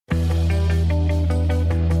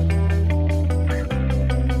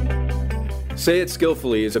Say It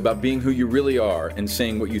Skillfully is about being who you really are and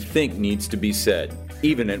saying what you think needs to be said,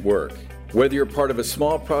 even at work. Whether you're part of a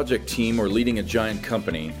small project team or leading a giant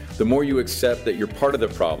company, the more you accept that you're part of the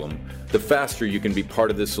problem, the faster you can be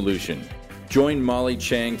part of the solution. Join Molly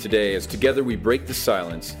Chang today as together we break the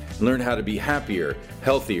silence and learn how to be happier,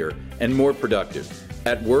 healthier, and more productive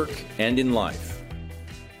at work and in life.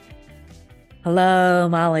 Hello,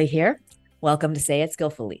 Molly here. Welcome to Say It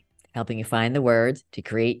Skillfully, helping you find the words to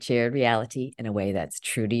create shared reality in a way that's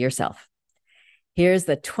true to yourself. Here's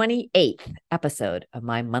the 28th episode of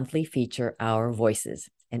my monthly feature, Our Voices,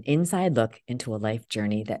 an inside look into a life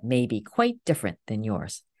journey that may be quite different than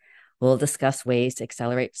yours. We'll discuss ways to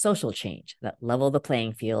accelerate social change that level the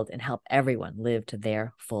playing field and help everyone live to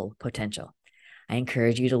their full potential. I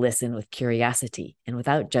encourage you to listen with curiosity and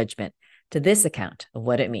without judgment to this account of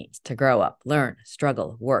what it means to grow up, learn,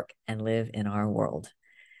 struggle, work, and live in our world.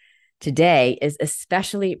 Today is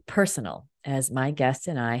especially personal as my guest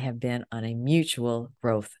and I have been on a mutual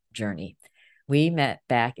growth journey. We met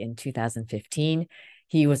back in 2015.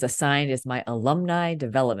 He was assigned as my alumni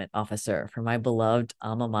development officer for my beloved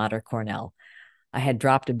alma mater, Cornell. I had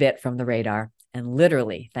dropped a bit from the radar, and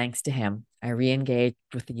literally, thanks to him, I re-engaged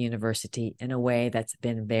with the university in a way that's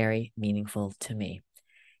been very meaningful to me.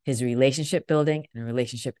 His relationship building and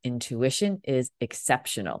relationship intuition is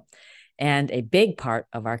exceptional. And a big part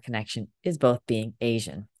of our connection is both being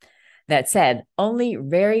Asian. That said, only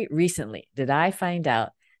very recently did I find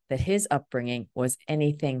out that his upbringing was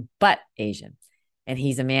anything but Asian. And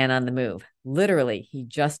he's a man on the move. Literally, he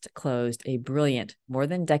just closed a brilliant, more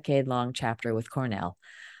than decade-long chapter with Cornell.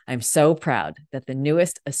 I'm so proud that the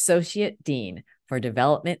newest Associate Dean for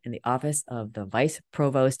Development in the Office of the Vice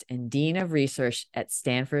Provost and Dean of Research at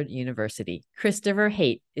Stanford University, Christopher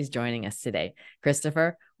Haight, is joining us today.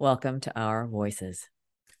 Christopher, welcome to Our Voices.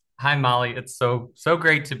 Hi, Molly. It's so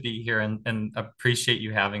great to be here and appreciate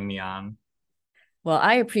you having me on. Well,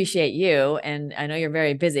 I appreciate you, and I know you're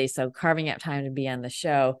very busy, so carving out time to be on the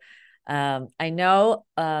show. I know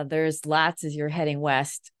there's lots as you're heading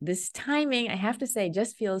west. This timing, I have to say,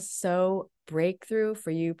 just feels so breakthrough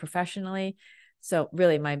for you professionally. So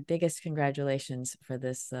really, my biggest congratulations for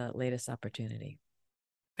this latest opportunity.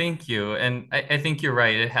 Thank you. And I think you're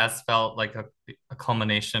right. It has felt like a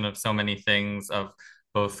culmination of so many things of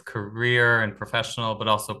both career and professional, but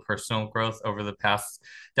also personal growth over the past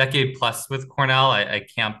decade plus with Cornell. I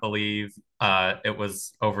can't believe it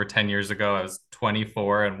was over 10 years ago. I was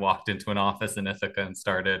 24 and walked into an office in Ithaca and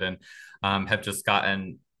started and have just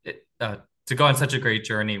gotten to go on such a great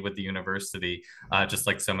journey with the university, just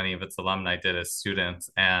like so many of its alumni did as students.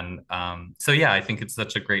 And so, yeah, I think it's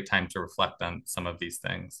such a great time to reflect on some of these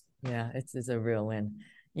things. Yeah, it's a real win.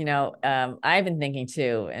 You know, I've been thinking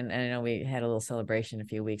too, and I know we had a little celebration a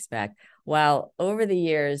few weeks back. While over the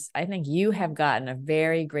years, I think you have gotten a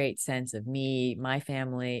very great sense of me, my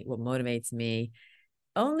family, what motivates me.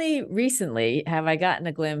 Only recently have I gotten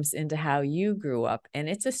a glimpse into how you grew up, and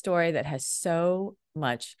it's a story that has so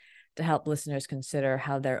much to help listeners consider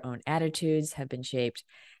how their own attitudes have been shaped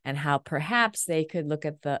and how perhaps they could look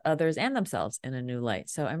at the others and themselves in a new light.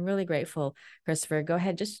 So I'm really grateful. Christopher, go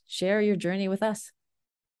ahead, just share your journey with us.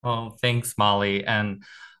 Well, thanks, Molly. And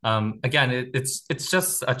again, it's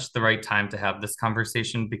just such the right time to have this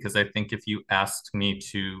conversation because I think if you asked me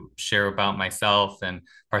to share about myself and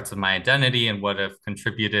parts of my identity and what have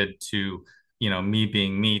contributed to, me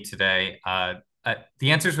being me today, the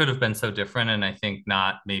answers would have been so different, and I think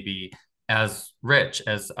not maybe as rich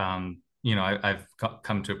as I've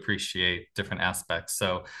come to appreciate different aspects.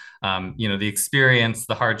 So, the experience,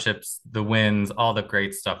 the hardships, the wins, all the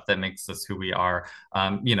great stuff that makes us who we are.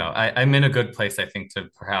 I'm in a good place, I think, to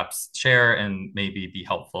perhaps share and maybe be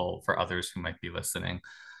helpful for others who might be listening.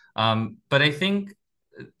 But I think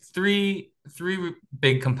three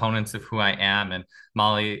big components of who I am, and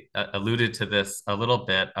Molly alluded to this a little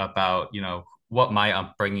bit about, what my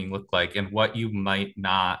upbringing looked like and what you might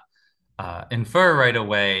not infer right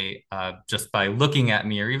away just by looking at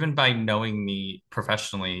me or even by knowing me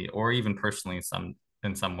professionally or even personally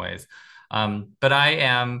in some ways. But I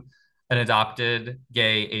am an adopted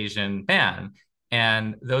gay Asian man.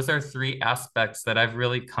 And those are three aspects that I've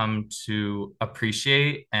really come to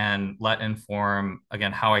appreciate and let inform,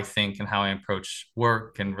 again, how I think and how I approach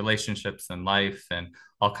work and relationships and life and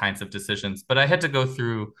all kinds of decisions. But I had to go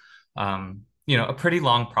through a pretty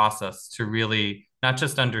long process to really not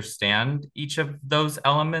just understand each of those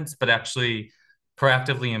elements, but actually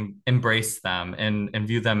proactively embrace them and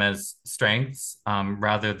view them as strengths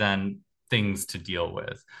rather than things to deal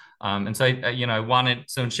with. And so I wanted,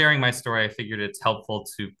 so in sharing my story, I figured it's helpful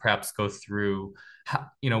to perhaps go through,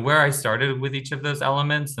 where I started with each of those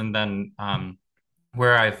elements, and then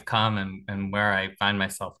where I've come and where I find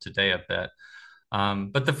myself today a bit.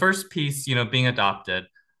 But the first piece, being adopted,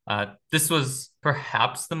 this was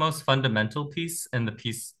perhaps the most fundamental piece, and the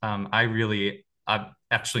piece I really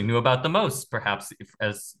actually knew about the most, perhaps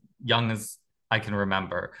as young as I can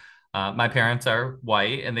remember. My parents are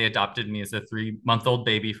white, and they adopted me as a 3-month-old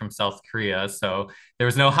baby from South Korea. So there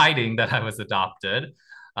was no hiding that I was adopted.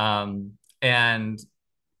 And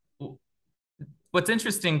what's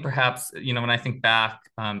interesting, perhaps, when I think back,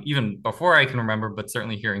 even before I can remember, but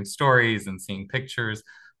certainly hearing stories and seeing pictures,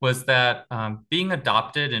 was that being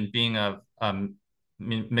adopted and being a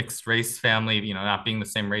mixed race family, not being the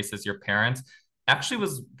same race as your parents, actually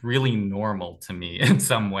was really normal to me in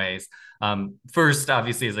some ways. First,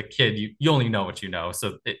 obviously, as a kid, you only know what you know.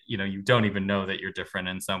 So, you don't even know that you're different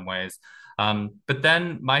in some ways. But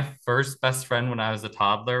then my first best friend when I was a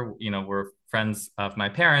toddler, were friends of my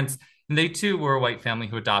parents. And they too were a white family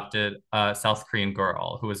who adopted a South Korean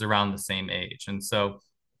girl who was around the same age. And so,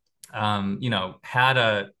 had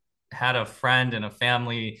a friend and a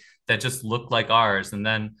family that just looked like ours. And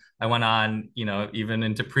then I went on, even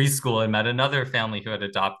into preschool and met another family who had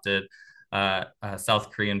adopted a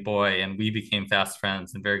South Korean boy, and we became fast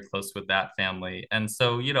friends and very close with that family. And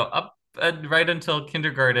so, up right until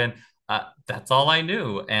kindergarten, that's all I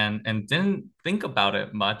knew, and didn't think about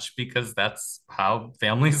it much because that's how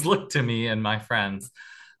families look to me and my friends.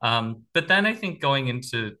 But then I think going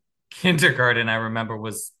into kindergarten, I remember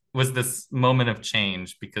was this moment of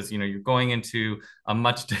change, because you're going into a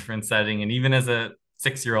much different setting, and even as a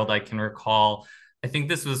 6-year-old, I can recall, I think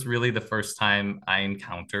this was really the first time I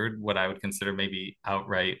encountered what I would consider maybe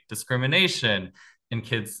outright discrimination in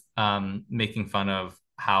kids making fun of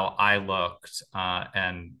how I looked.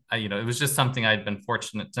 And it was just something I'd been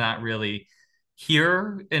fortunate to not really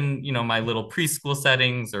hear in, my little preschool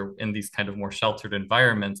settings or in these kind of more sheltered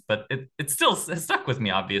environments, but it still has stuck with me,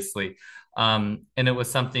 obviously. And it was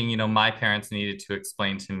something, my parents needed to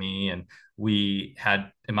explain to me. And we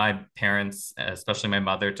had, and my parents, especially my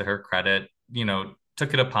mother, to her credit,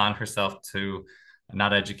 took it upon herself to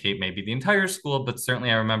not educate maybe the entire school, but certainly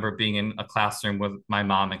I remember being in a classroom with my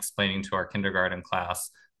mom explaining to our kindergarten class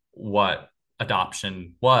what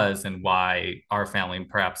adoption was and why our family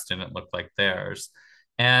perhaps didn't look like theirs.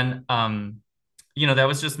 And, that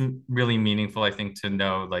was just really meaningful, I think, to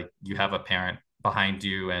know like you have a parent behind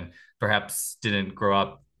you and perhaps didn't grow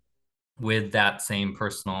up with that same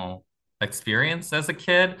personal experience as a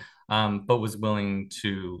kid, but was willing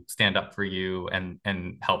to stand up for you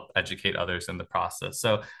and help educate others in the process.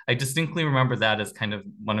 So I distinctly remember that as kind of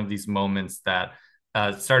one of these moments that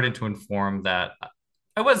started to inform that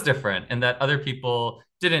I was different and that other people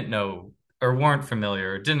didn't know or weren't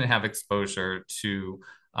familiar, or didn't have exposure to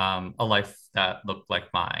a life that looked like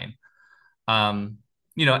mine.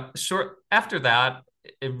 Short after that,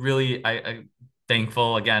 it really, I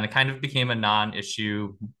thankful again, it kind of became a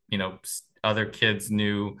non-issue. Other kids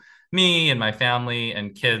knew me and my family,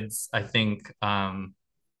 and kids, I think,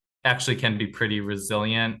 actually can be pretty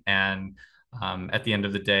resilient and at the end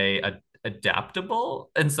of the day, adaptable.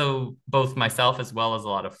 And so both myself as well as a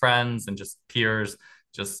lot of friends and just peers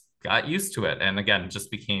just got used to it. And again,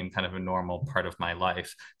 just became kind of a normal part of my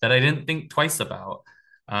life that I didn't think twice about.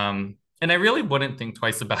 And I really wouldn't think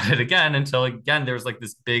twice about it again until, again, there was like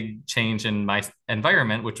this big change in my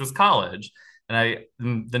environment, which was college. And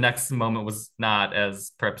the next moment was not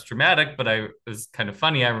as perhaps dramatic, but it was kind of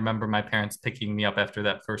funny. I remember my parents picking me up after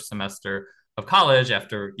that first semester of college,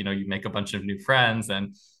 after, you make a bunch of new friends.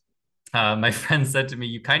 And my friend said to me,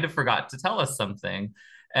 "You kind of forgot to tell us something."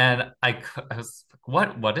 And I was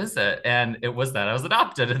like, what is it? And it was that I was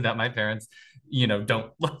adopted and that my parents,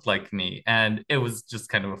 don't look like me. And it was just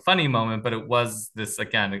kind of a funny moment, but it was this,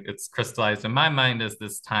 again, it's crystallized in my mind as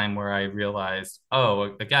this time where I realized,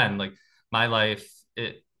 oh, again, like my life,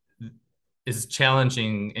 it is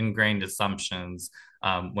challenging ingrained assumptions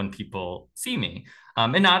when people see me.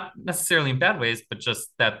 And not necessarily in bad ways, but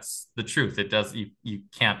just that's the truth. It does, you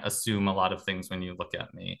can't assume a lot of things when you look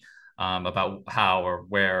at me. About how or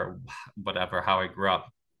where, whatever, how I grew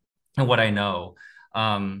up and what I know.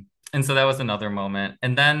 And so that was another moment.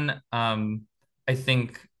 And then I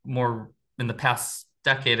think more in the past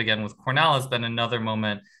decade, again, with Cornell has been another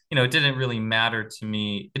moment. It didn't really matter to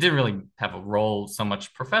me. It didn't really have a role so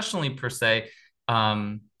much professionally per se,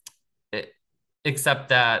 except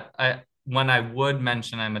that when I would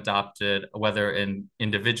mention I'm adopted, whether in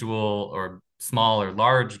individual or small or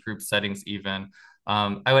large group settings even,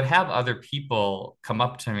 I would have other people come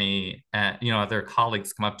up to me, and other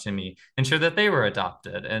colleagues come up to me and share that they were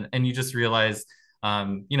adopted, and you just realize,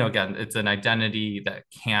 again, it's an identity that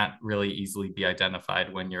can't really easily be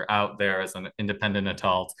identified when you're out there as an independent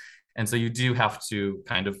adult, and so you do have to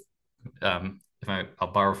kind of,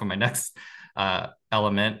 I'll borrow from my next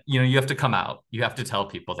element, you have to come out, you have to tell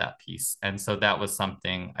people that piece, and so that was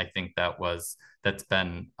something I think that's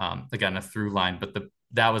been, again, a through line, but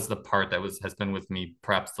that was the part that has been with me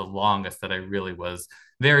perhaps the longest, that I really was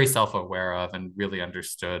very self-aware of and really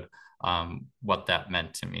understood what that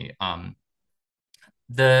meant to me.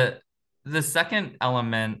 The second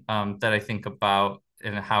element that I think about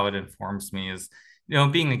and how it informs me is,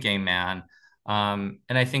 being a gay man. And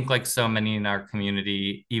I think, like so many in our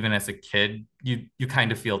community, even as a kid, you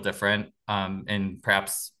kind of feel different. And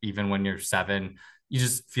perhaps even when you're 7, you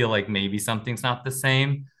just feel like maybe something's not the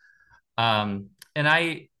same. And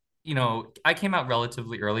I came out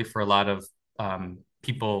relatively early for a lot of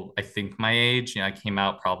people, I think my age. I came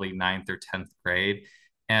out probably 9th or 10th grade.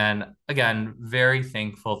 And again, very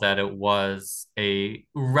thankful that it was a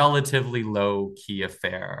relatively low key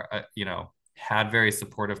affair. Had very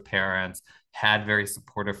supportive parents, had very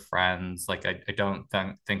supportive friends. Like I don't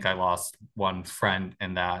think I lost one friend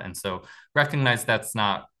in that. And so recognize that's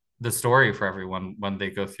not the story for everyone when they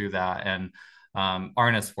go through that and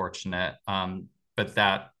aren't as fortunate. But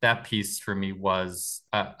that piece for me was,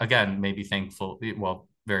 again, maybe thankful, well,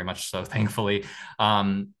 very much so, thankfully,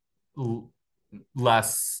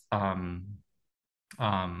 less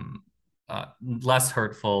less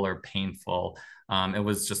hurtful or painful. It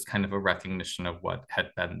was just kind of a recognition of what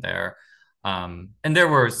had been there. And there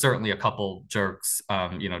were certainly a couple jerks.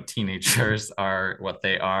 Teenagers are what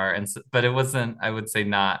they are, but it wasn't. I would say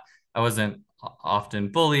not. I wasn't often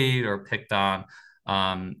bullied or picked on,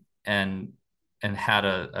 and had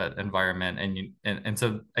a environment, and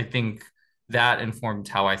so I think that informed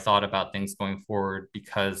how I thought about things going forward,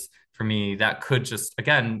 because for me that could just,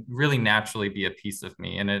 again, really naturally be a piece of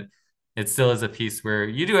me, and it still is a piece where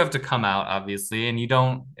you do have to come out, obviously, and you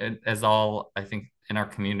don't, as all I think in our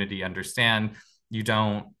community understand, you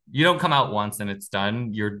don't come out once and it's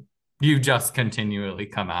done. You just continually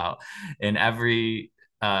come out in every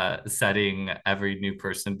setting, every new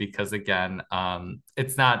person, because again,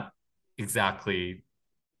 it's not exactly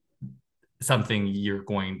something you're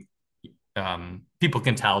going, people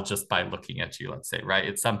can tell just by looking at you, let's say, right?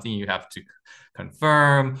 It's something you have to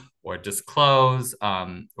confirm or disclose,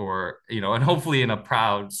 or, and hopefully in a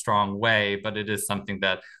proud, strong way, but it is something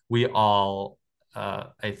that we all,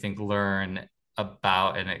 I think, learn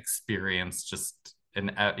about and experience just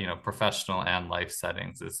in, professional and life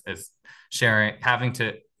settings, is sharing, having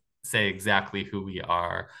to say exactly who we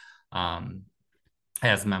are,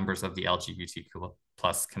 as members of the LGBTQ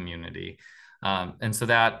plus community. And so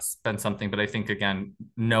that's been something, but I think, again,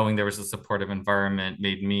 knowing there was a supportive environment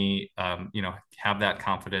made me, have that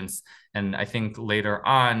confidence. And I think later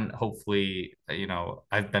on, hopefully,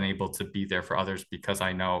 I've been able to be there for others, because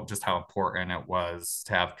I know just how important it was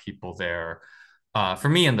to have people there for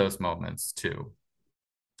me in those moments too.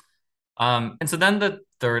 And so then the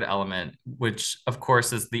third element, which of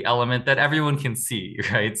course is the element that everyone can see,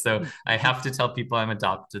 right? So I have to tell people I'm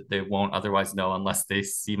adopted. They won't otherwise know unless they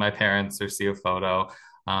see my parents or see a photo.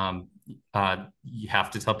 You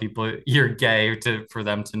have to tell people you're gay for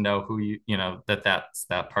them to know who that's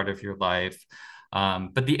that part of your life.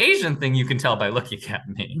 But the Asian thing you can tell by looking at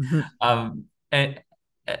me.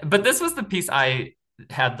 But this was the piece I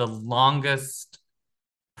had the longest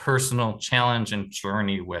personal challenge and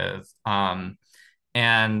journey with, and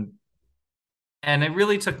it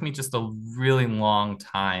really took me just a really long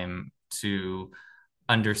time to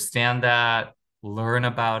understand that, learn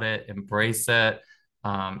about it, embrace it,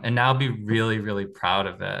 and now be really, really proud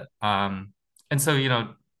of it. And so,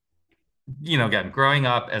 again, growing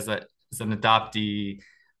up as an adoptee,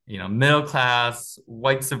 middle class,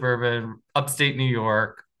 white suburban, upstate New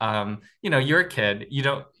York, you're a kid.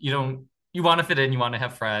 You want to fit in, you want to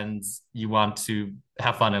have friends, you want to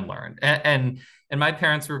have fun and learn. And my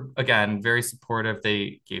parents were, again, very supportive.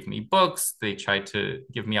 They gave me books. They tried to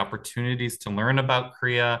give me opportunities to learn about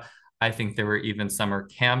Korea. I think there were even summer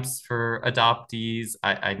camps for adoptees.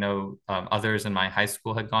 I know others in my high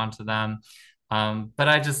school had gone to them. But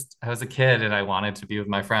I was a kid and I wanted to be with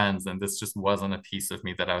my friends. And this just wasn't a piece of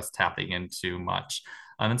me that I was tapping into much.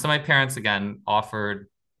 And so my parents, again, offered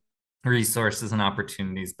resources and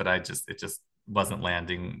opportunities, but it just wasn't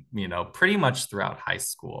landing, pretty much throughout high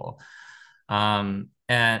school,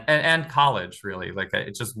 and college, really. Like,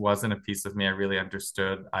 it just wasn't a piece of me I really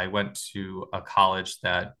understood. I went to a college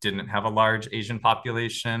that didn't have a large Asian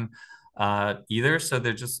population, either. So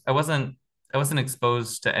I wasn't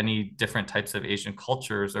exposed to any different types of Asian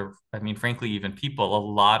cultures, or, I mean, frankly, even people. A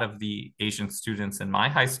lot of the Asian students in my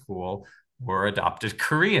high school were adopted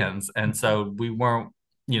Koreans. And so we weren't,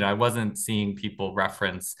 I wasn't seeing people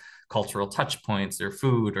reference cultural touch points or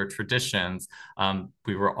food or traditions.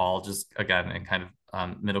 We were all just, again, in kind of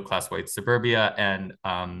middle-class white suburbia, and,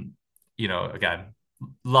 again,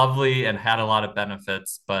 lovely and had a lot of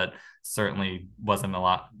benefits, but certainly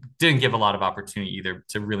didn't give a lot of opportunity either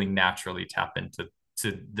to really naturally tap into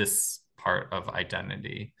this part of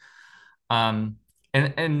identity. And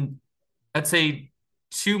I'd say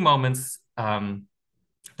two moments that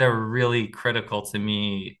were really critical to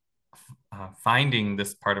me finding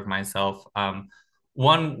this part of myself.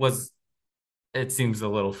 One was, it seems a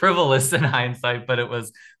little frivolous in hindsight, but it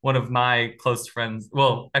was one of my close friends.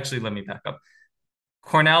 Well, actually, let me back up.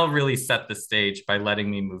 Cornell really set the stage by letting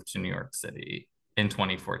me move to New York City in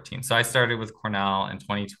 2014. So I started with Cornell in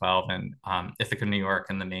 2012 in Ithaca, New York,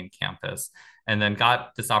 in the main campus, and then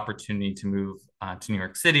got this opportunity to move to New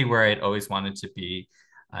York City, where I'd always wanted to be,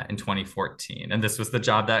 in 2014. And this was the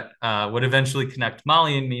job that would eventually connect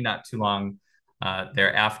Molly and me not too long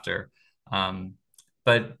thereafter.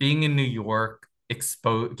 But being in New York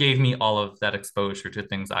gave me all of that exposure to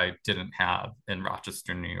things I didn't have in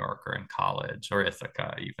Rochester, New York, or in college, or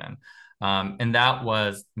Ithaca even. And that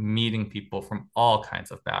was meeting people from all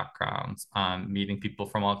kinds of backgrounds, meeting people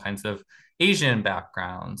from all kinds of Asian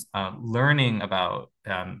backgrounds, learning about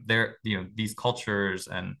these cultures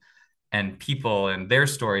and people and their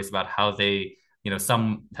stories about how they,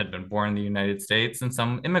 some had been born in the United States and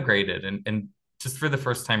some immigrated, and just for the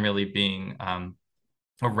first time really being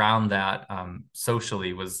around that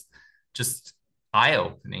socially was just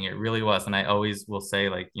eye-opening. It really was. And I always will say,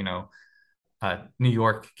 like, New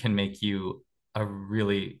York can make you a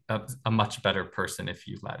much better person if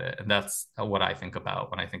you let it. And that's what I think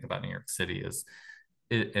about when I think about New York City.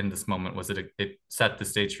 In this moment was it set the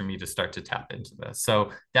stage for me to start to tap into this.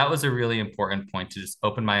 So that was a really important point, to just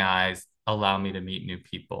open my eyes, allow me to meet new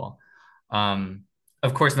people.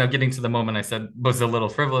 Of course, now getting to the moment I said was a little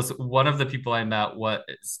frivolous, one of the people I met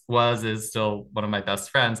is still one of my best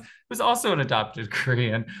friends, was also an adopted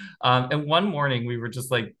Korean. And one morning we were just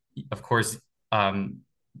like, of course, on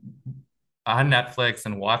Netflix,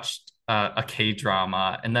 and watched a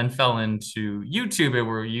K-drama, and then fell into YouTube, and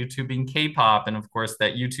we're YouTubing K-pop. And of course,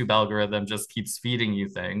 that YouTube algorithm just keeps feeding you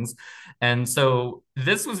things. And so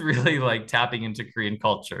this was really like tapping into Korean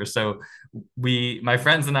culture. So my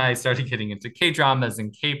friends and I started getting into K-dramas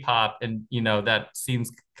and K-pop. And, that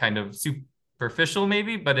seems kind of superficial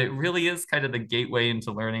maybe, but it really is kind of the gateway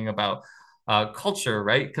into learning about culture,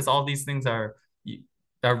 right? Because all these things are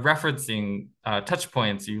referencing touch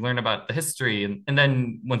points. You learn about the history, and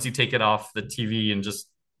then once you take it off the TV and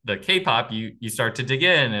just the K-pop, you start to dig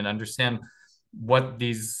in and understand what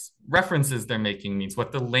these references they're making means,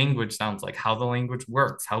 what the language sounds like, how the language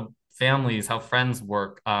works, how friends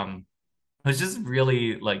work. It was just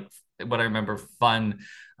really, like, what I remember, fun.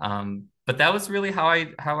 But that was really how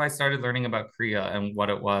I started learning about Korea and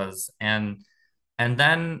what it was. And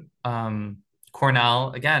then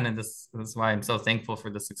Cornell, again, and this is why I'm so thankful for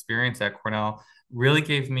this experience at Cornell, really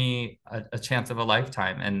gave me a chance of a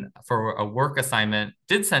lifetime. And for a work assignment,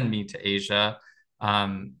 did send me to Asia.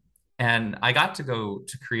 And I got to go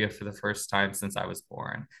to Korea for the first time since I was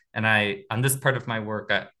born. And on this part of my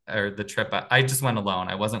work, or the trip, I just went alone.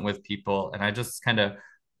 I wasn't with people. And I just kind of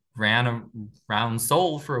ran around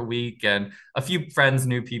Seoul for a week, and a few friends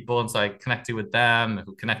knew people. And so I connected with them,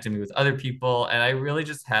 who connected me with other people. And I really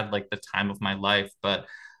just had like the time of my life. But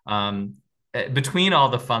between all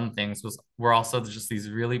the fun things were also just these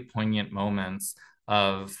really poignant moments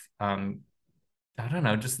of, I don't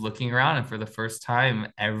know, just looking around, and for the first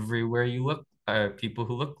time, everywhere you look are people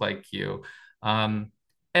who look like you. And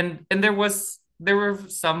there were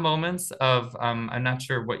some moments of, I'm not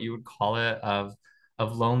sure what you would call it,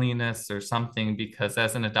 of loneliness or something, because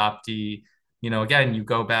as an adoptee, again, you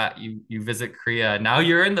go back, you visit Korea. Now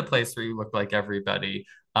you're in the place where you look like everybody.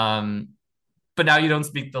 But now you don't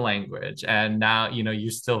speak the language. And now, you're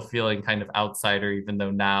still feeling kind of outsider, even though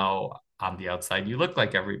now on the outside, you look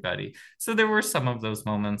like everybody. So there were some of those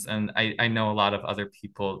moments. And I know a lot of other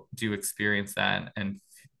people do experience that and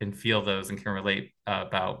feel those, and can relate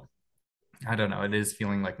about, I don't know, it is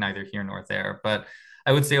feeling like neither here nor there. But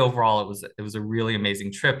I would say overall, it was a really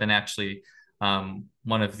amazing trip. And actually,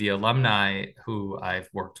 one of the alumni who I've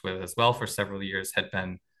worked with as well for several years had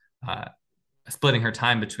been splitting her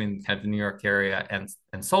time between kind of the New York area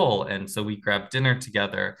and Seoul. And so we grabbed dinner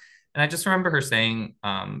together. And I just remember her saying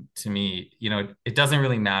to me, it doesn't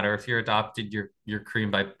really matter if you're adopted, you're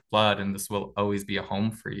Korean by blood, and this will always be a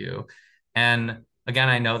home for you. And again,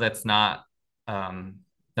 I know that's not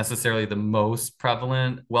necessarily the most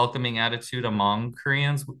prevalent welcoming attitude among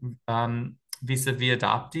Koreans vis-a-vis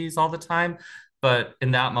adoptees all the time. But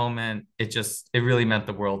in that moment, it really meant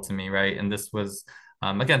the world to me, right? And this was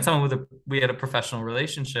again, someone we had a professional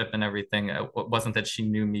relationship and everything. It wasn't that she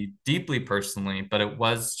knew me deeply personally, but it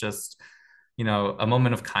was just, a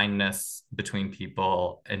moment of kindness between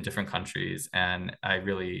people in different countries. And I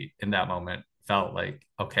really, in that moment, felt like,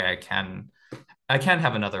 okay, I can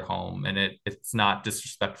have another home, and it's not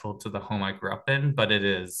disrespectful to the home I grew up in, but it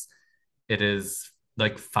is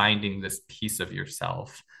like finding this piece of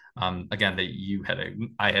yourself, again, that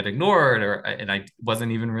I had ignored, and I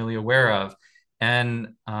wasn't even really aware of.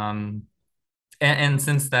 And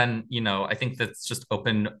since then, I think that's just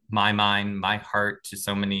opened my mind, my heart to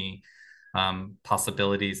so many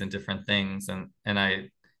possibilities and different things. And I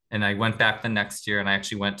went back the next year, and I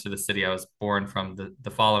actually went to the city I was born from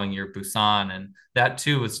the following year, Busan. And that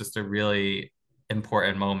too was just a really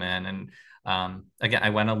important moment. And again, I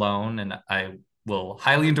went alone, and I will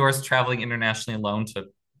highly endorse traveling internationally alone to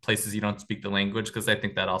places you don't speak the language, because I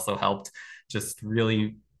think that also helped just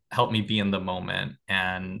really help me be in the moment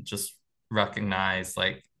and just recognize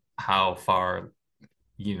like how far,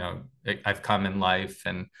 I've come in life,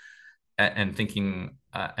 and thinking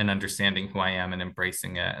and understanding who I am and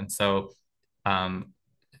embracing it. And so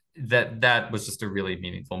that was just a really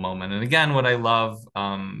meaningful moment. And again, what I love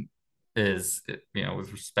is,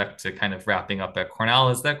 with respect to kind of wrapping up at Cornell,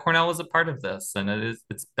 is that Cornell was a part of this, and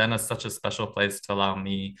it's been such a special place to allow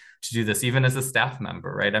me to do this, even as a staff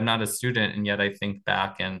member, right? I'm not a student, and yet I think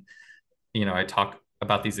back and I talk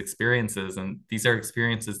about these experiences, and these are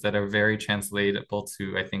experiences that are very translatable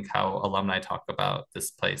to, I think, how alumni talk about this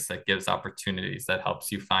place, that gives opportunities, that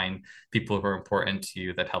helps you find people who are important to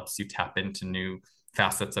you, that helps you tap into new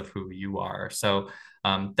facets of who you are. So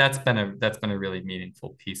that's been a really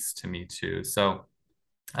meaningful piece to me too. So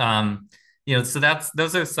so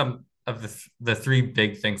those are some of the three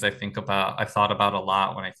big things I think about. I've thought about a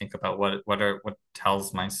lot when I think about what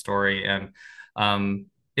tells my story. And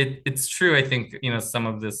it's true. I think, some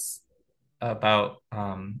of this about,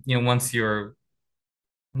 once you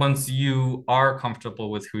are comfortable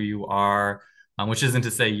with who you are, which isn't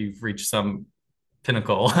to say you've reached some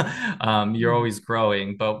pinnacle, you're always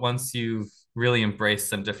growing. But once you've really embraced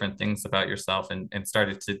some different things about yourself and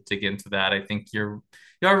started to dig into that, I think you're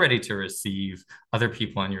ready to receive other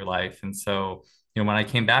people in your life. And so, when I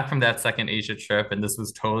came back from that second Asia trip, and this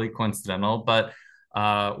was totally coincidental, but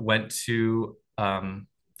went to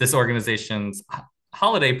this organization's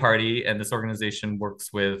holiday party, and this organization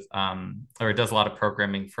works with, or it does a lot of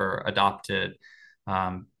programming for adopted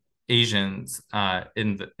Asians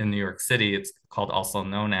in New York City. It's called Also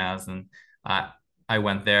Known As, and I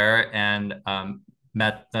went there and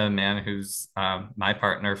met the man who's my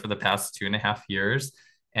partner for the past 2.5 years,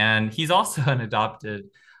 and he's also an adopted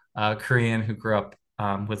Korean who grew up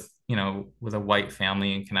with a white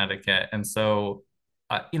family in Connecticut. And so,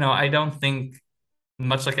 I don't think,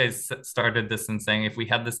 much like I started this in saying, if we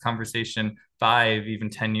had this conversation 5, even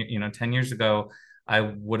 10 years ago, I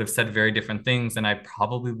would have said very different things, and I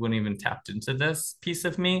probably wouldn't even tapped into this piece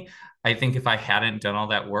of me. I think if I hadn't done all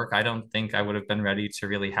that work, I don't think I would have been ready to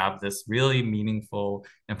really have this really meaningful,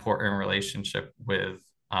 important relationship with,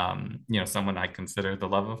 someone I consider the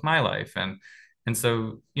love of my life. And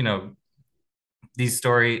so, these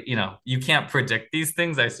story, you can't predict these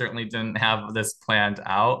things. I certainly didn't have this planned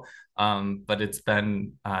out. But it's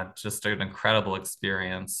been just an incredible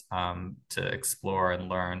experience to explore and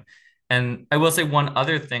learn. And I will say one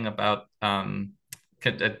other thing about,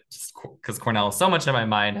 because Cornell is so much in my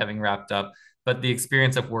mind, having wrapped up, but the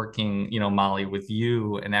experience of working, Molly, with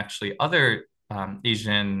you and actually other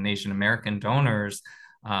Asian American donors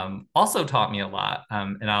also taught me a lot.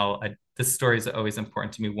 This story is always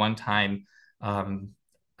important to me. One time,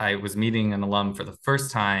 I was meeting an alum for the first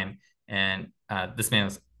time, and this man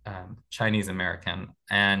was Chinese American,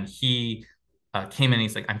 and he came in.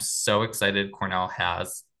 He's like, "I'm so excited Cornell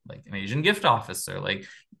has like an Asian gift officer, like,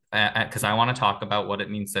 because I want to talk about what it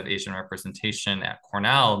means to have Asian representation at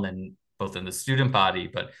Cornell, and then both in the student body,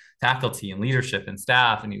 but faculty and leadership and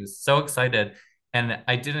staff." And he was so excited, and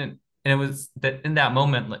I didn't. And it was that in that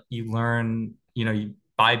moment, you learn,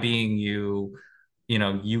 by being you,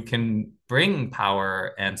 you can bring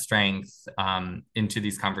power and strength into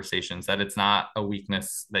these conversations, that it's not a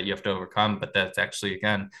weakness that you have to overcome, but that's actually,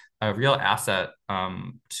 again, a real asset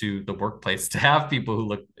to the workplace to have people who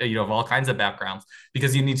look, of all kinds of backgrounds,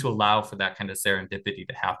 because you need to allow for that kind of serendipity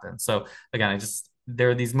to happen. So again, there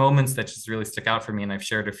are these moments that just really stick out for me, and I've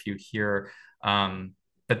shared a few here.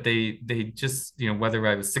 But they just, whether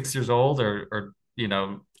I was 6 years old or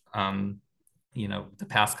the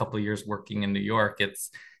past couple of years working in New York,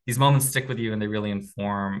 it's these moments stick with you, and they really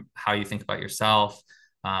inform how you think about yourself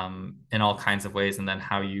in all kinds of ways, and then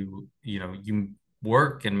how you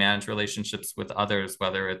work and manage relationships with others,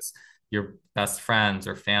 whether it's your best friends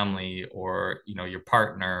or family, or your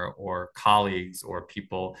partner or colleagues, or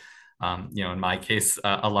people, in my case,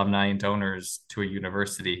 alumni and donors to a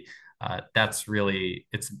university. That's really,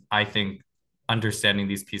 I think, understanding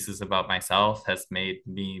these pieces about myself has made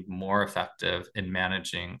me more effective in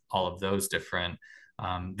managing all of those different,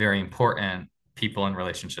 very important people and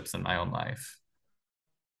relationships in my own life.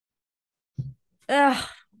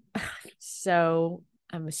 So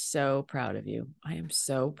I'm so proud of you. I am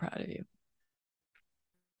so proud of you.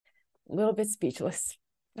 A little bit speechless,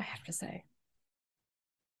 I have to say.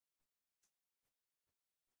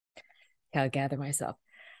 Gotta gather myself.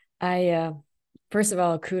 First of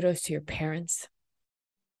all, kudos to your parents,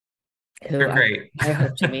 who They're great. I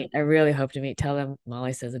hope to meet. I really hope to meet. Tell them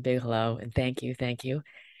Molly says a big hello and thank you.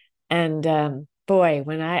 And boy,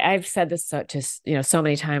 when I've said this so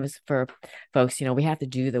many times for folks, we have to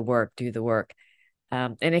do the work.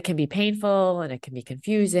 And it can be painful and it can be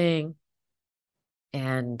confusing.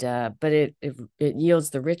 And but it yields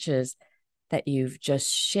the riches that you've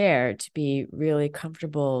just shared, to be really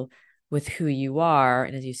comfortable with who you are.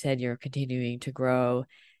 And as you said, you're continuing to grow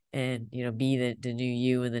and, be the new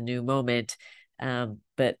you in the new moment.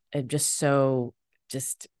 But I'm just so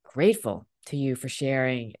grateful to you for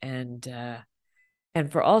sharing, and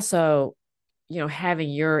for also, having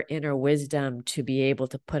your inner wisdom to be able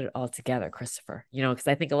to put it all together, Christopher, because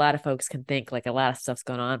I think a lot of folks can think like a lot of stuff's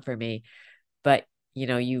going on for me, but,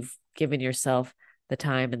 you've given yourself the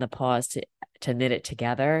time and the pause to knit it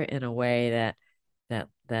together in a way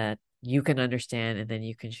that you can understand, and then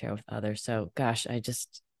you can share with others. So gosh, I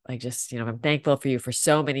just, I'm thankful for you for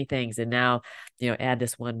so many things. And now, add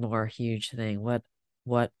this one more huge thing.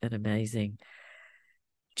 What an amazing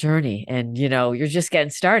journey. And, you're just getting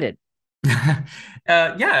started. Yeah,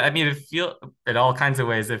 I mean, in all kinds of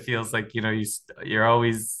ways, it feels like, you're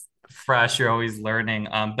always fresh, you're always learning.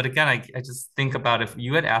 But again, I just think about, if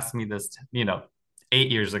you had asked me this, 8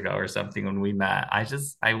 years ago or something when we met,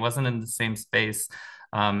 I wasn't in the same space.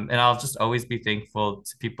 And I'll just always be thankful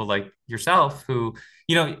to people like yourself who,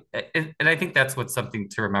 and I think that's what's something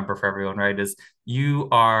to remember for everyone, right? Is you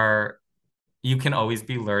can always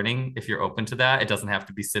be learning if you're open to that. It doesn't have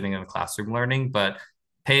to be sitting in a classroom learning, but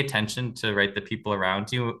pay attention to, right, the people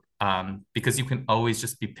around you, because you can always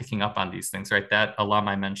just be picking up on these things, right? That alum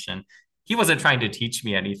I mentioned, he wasn't trying to teach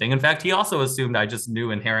me anything. In fact, he also assumed I just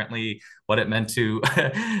knew inherently what it meant to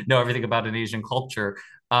know everything about an Asian culture.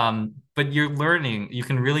 But you're learning, you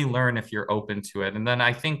can really learn if you're open to it. And then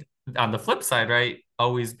I think on the flip side, right,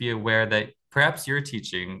 always be aware that perhaps you're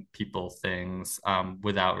teaching people things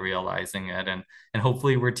without realizing it. And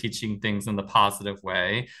hopefully we're teaching things in the positive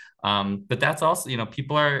way. But that's also,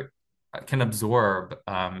 people can absorb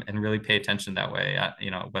and really pay attention that way,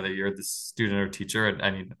 whether you're the student or teacher.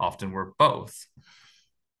 I mean, often we're both.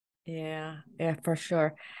 Yeah, for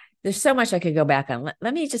sure. There's so much I could go back on.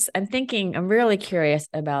 Let me just, I'm really curious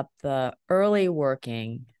about the early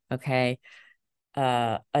working, okay,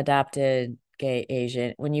 adopted gay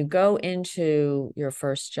Asian. When you go into your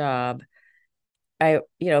first job, I,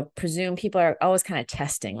 presume people are always kind of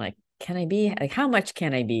testing, like, how much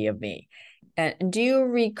can I be of me? And do you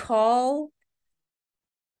recall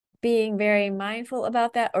being very mindful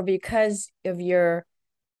about that, or because of your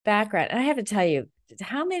background? And I have to tell you,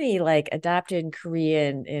 how many like adopted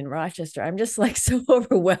Korean in Rochester, I'm just like so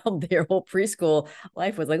overwhelmed. Their whole preschool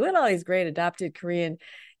life was like, look at all these great adopted Korean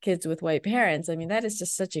kids with white parents. I mean, that is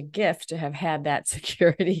just such a gift to have had that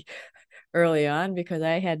security early on, because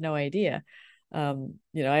I had no idea. I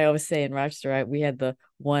always say in Rochester, we had the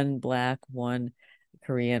one Black, one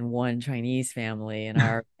Korean, one Chinese family in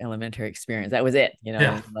our elementary experience. That was it,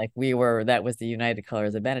 Yeah. like that was the united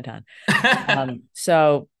colors of Benetton.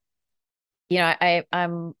 So,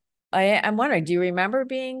 I'm wondering, do you remember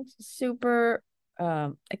being super,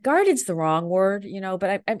 guarded's the wrong word,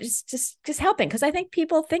 but I'm just helping, because I think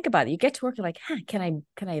people think about it. You get to work, you're like, can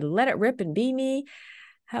I let it rip and be me?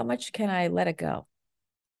 How much can I let it go?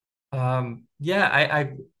 Yeah,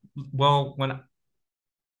 well,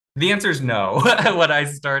 The answer is no. When I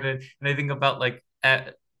started, and I think about like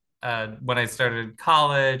when I started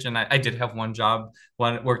college, and I did have one job,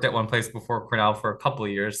 one worked at one place before Cornell for a couple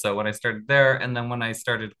of years. So when I started there, and then when I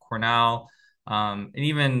started Cornell, and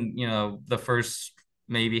even the first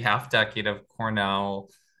maybe half decade of Cornell,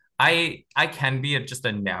 I can be just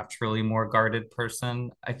a naturally more guarded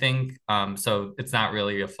person, I think. So it's not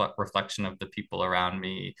really a reflection of the people around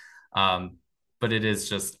me, but it is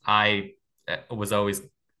just I was always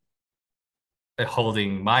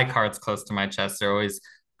holding my cards close to my chest. They're always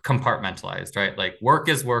compartmentalized, right? Like work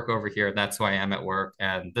is work over here. That's who I am at work.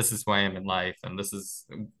 And this is who I am in life. And this is,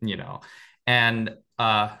 and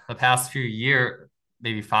the past few years,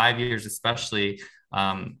 maybe 5 years especially,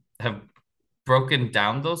 have broken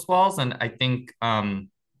down those walls. And I think,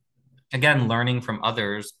 again, learning from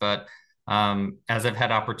others, but as I've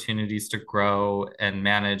had opportunities to grow and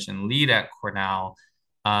manage and lead at Cornell,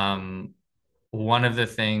 one of the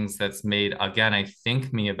things that's made, again, I think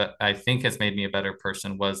has made me a better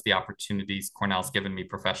person was the opportunities Cornell's given me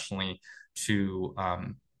professionally to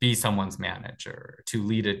be someone's manager, to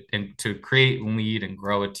lead it and to create and lead and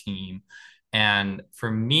grow a team. And for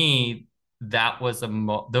me, that was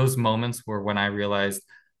those moments were when I realized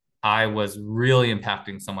I was really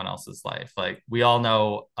impacting someone else's life. Like we all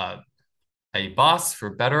know, a boss, for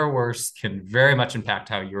better or worse, can very much impact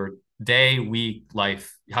how your day, week,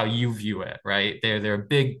 life, how you view it, right? They're a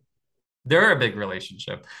big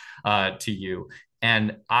relationship to you.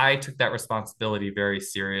 And I took that responsibility very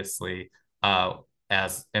seriously,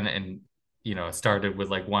 as and it started with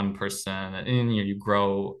like one person, and you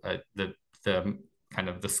grow the kind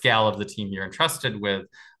of the scale of the team you're entrusted with.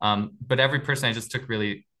 But every person I just took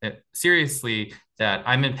really seriously, that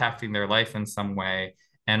I'm impacting their life in some way,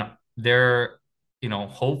 and they're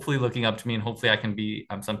hopefully looking up to me, and hopefully I can be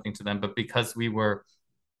something to them. But because we were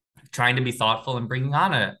trying to be thoughtful and bringing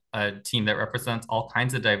on a team that represents all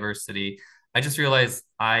kinds of diversity, I just realized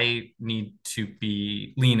I need to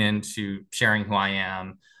lean into sharing who I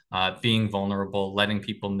am, being vulnerable, letting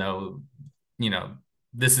people know,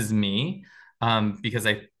 this is me, because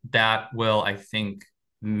that will, I think,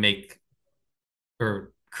 make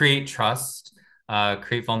or create trust,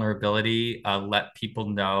 create vulnerability, let people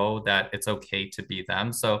know that it's okay to be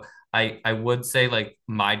them. So I would say like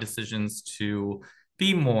my decisions to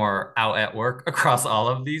be more out at work across all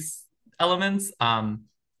of these elements,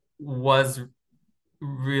 was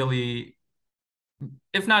really,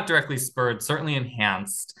 if not directly spurred, certainly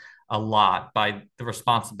enhanced a lot by the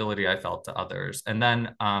responsibility I felt to others. And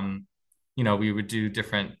then, we would do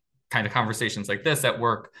different kind of conversations like this at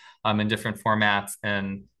work, in different formats.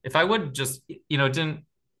 And if I would just, didn't,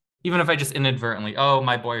 even if I just inadvertently, oh,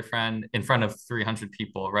 my boyfriend in front of 300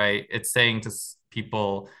 people, right? It's saying to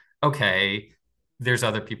people, okay, there's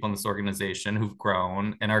other people in this organization who've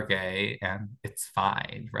grown and are gay, and it's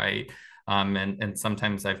fine, right? And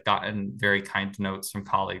sometimes I've gotten very kind notes from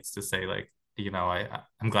colleagues to say like,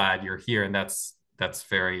 I'm glad you're here, and that's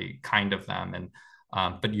very kind of them. And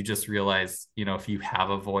but you just realize, if you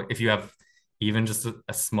have a voice, if you have even just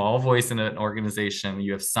a small voice in an organization,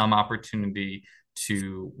 you have some opportunity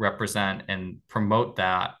to represent and promote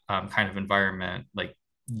that kind of environment. Like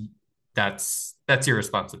that's your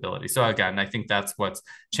responsibility. So again, I think that's what's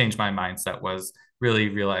changed my mindset, was really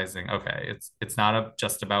realizing, okay, it's not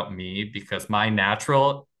just about me, because my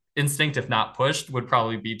natural instinct, if not pushed, would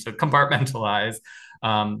probably be to compartmentalize.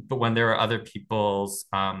 But when there are other people's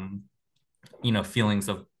feelings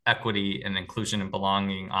of equity and inclusion and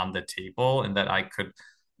belonging on the table, and that I could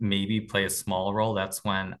maybe play a small role, that's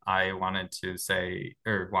when I wanted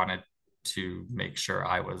to make sure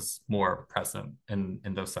I was more present in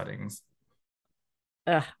those settings.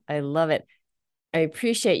 I love it. I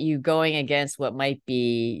appreciate you going against what might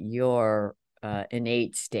be your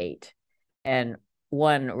innate state, and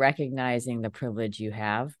one, recognizing the privilege you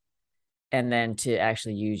have, and then to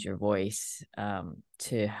actually use your voice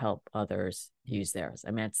to help others use theirs.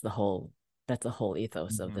 I mean, that's the whole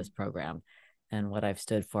ethos of this program, and what I've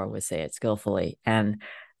stood for was Say It Skillfully. And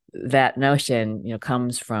that notion,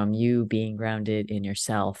 comes from you being grounded in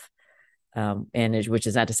yourself, which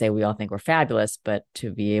is not to say we all think we're fabulous, but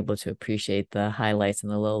to be able to appreciate the highlights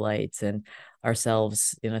and the lowlights and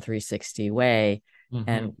ourselves in a 360 way.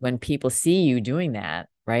 And when people see you doing that,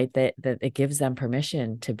 right, that it gives them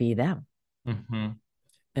permission to be them. And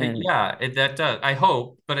yeah, that does. I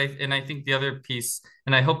hope, but I think the other piece,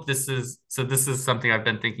 and I hope this is something I've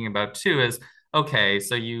been thinking about too, is okay,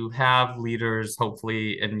 so you have leaders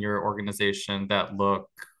hopefully in your organization that look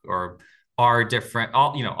or are different,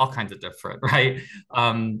 all kinds of different, right?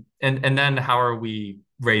 And then how are we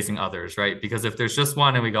raising others, right? Because if there's just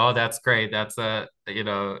one and we go, oh, that's great, that's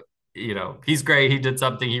he's great, he did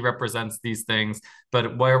something, he represents these things,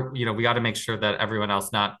 but where, we got to make sure that everyone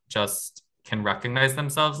else not just can recognize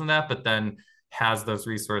themselves in that, but then has those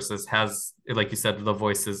resources, has, like you said, the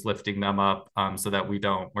voices lifting them up, so that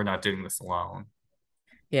we're not doing this alone.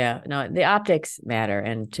 Yeah, no, the optics matter.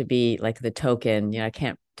 And to be like the token, I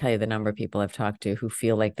can't tell you the number of people I've talked to who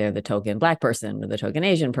feel like they're the token Black person or the token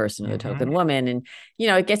Asian person or the token woman. And,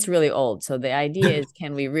 it gets really old. So the idea is,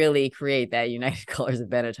 can we really create that United Colors of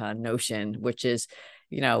Benetton notion, which is,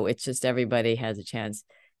 it's just everybody has a chance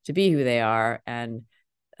to be who they are and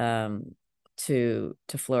to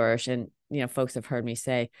flourish. And, folks have heard me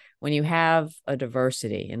say, when you have a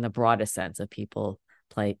diversity in the broadest sense of people,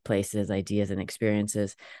 places, ideas, and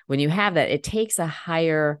experiences, when you have that, it takes a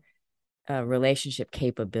higher relationship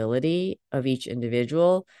capability of each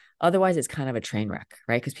individual. Otherwise, it's kind of a train wreck,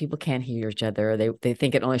 right? Because people can't hear each other. They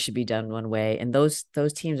think it only should be done one way, and those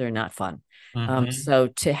teams are not fun. So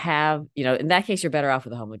to have, in that case, you're better off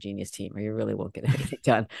with a homogeneous team, or you really won't get anything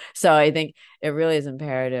done. So I think it really is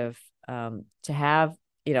imperative to have,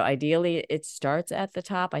 ideally it starts at the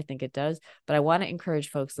top. I think it does, but I want to encourage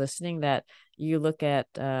folks listening that you look at,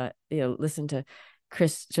 listen to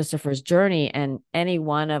Chris Christopher's journey, and any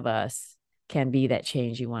one of us can be that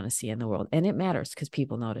change you want to see in the world. And it matters because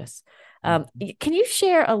people notice. Can you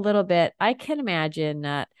share a little bit? I can imagine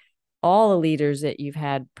that all the leaders that you've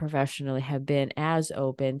had professionally have been as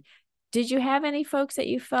open. Did you have any folks that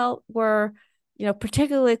you felt were,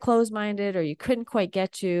 particularly closed-minded, or you couldn't quite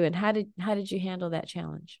get to? And how did you handle that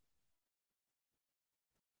challenge?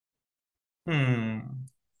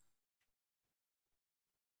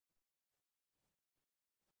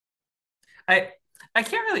 I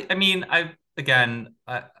can't really, I mean, I've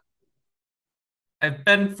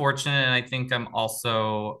been fortunate, and I think I'm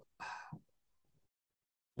also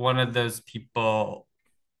one of those people.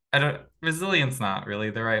 Resilience not really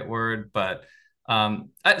the right word, but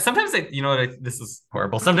sometimes this is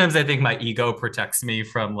horrible. Sometimes I think my ego protects me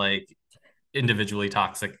from like individually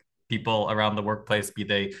toxic people around the workplace, be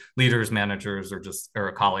they leaders, managers,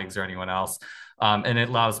 or colleagues or anyone else. And it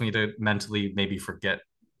allows me to mentally maybe forget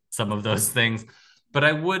some of those things. But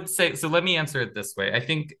I would say, so let me answer it this way. I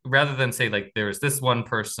think rather than say like there's this one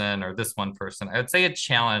person or this one person, I would say a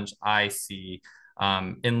challenge I see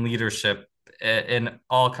in leadership in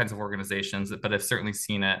all kinds of organizations, but I've certainly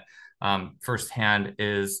seen it firsthand,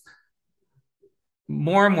 is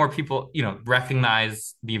more and more people,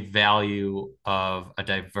 recognize the value of a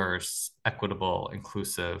diverse, equitable,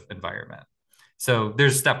 inclusive environment. So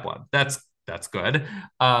there's step one. That's good.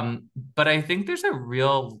 But I think there's a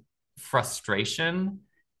real frustration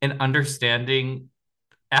in understanding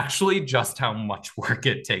actually just how much work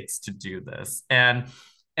it takes to do this. And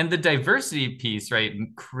the diversity piece, right?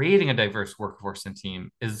 Creating a diverse workforce and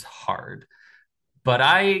team is hard. But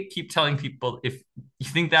I keep telling people, if you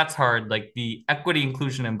think that's hard, like the equity,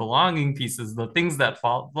 inclusion, and belonging pieces, the things that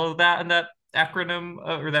follow that in that acronym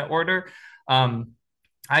or that order,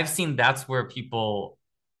 I've seen that's where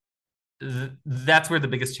that's where the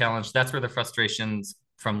biggest challenge, that's where the frustrations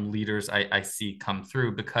from leaders I see come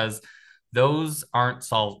through, because those aren't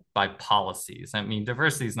solved by policies. I mean,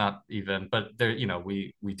 diversity is not even, but there,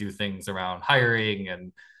 we do things around hiring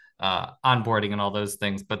and onboarding and all those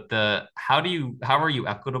things. But how are you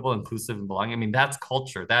equitable, inclusive, and belonging? I mean, that's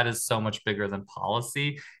culture. That is so much bigger than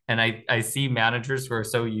policy. And I see managers who are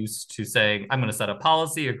so used to saying, I'm going to set a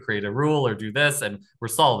policy or create a rule or do this and we'll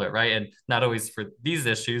solve it, right? And not always for these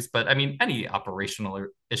issues, but I mean, any operational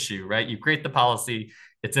issue, right? You create the policy,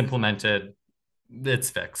 it's implemented,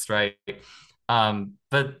 it's fixed, right?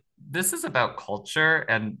 But this is about culture,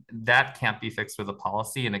 and that can't be fixed with a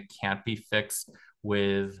policy, and it can't be fixed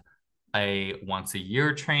with a once a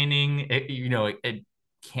year training. It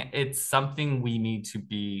can't. It's something we need to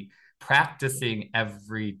be practicing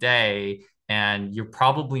every day. And you're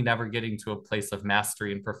probably never getting to a place of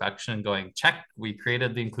mastery and perfection going, check, we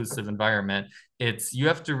created the inclusive environment. You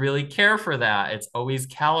have to really care for that. It's always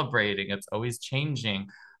calibrating. It's always changing.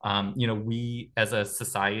 We as a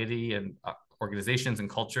society and organizations and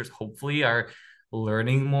cultures hopefully are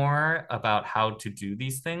learning more about how to do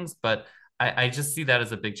these things. But I just see that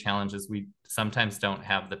as a big challenge, is we sometimes don't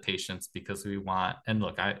have the patience because we want, and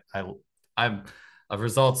look, I'm a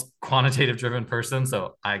results quantitative driven person,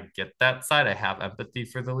 so I get that side. I have empathy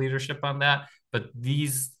for the leadership on that. But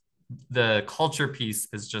the culture piece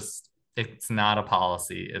is just, it's not a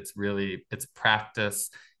policy. It's practice.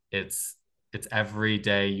 It's every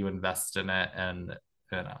day you invest in it. And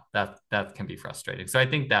that can be frustrating. So I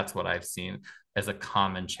think that's what I've seen as a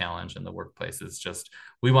common challenge in the workplace is just,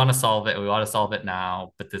 we want to solve it. We want to solve it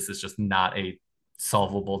now, but this is just not a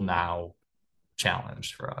solvable now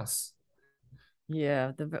challenge for us.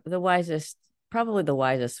 Yeah, probably the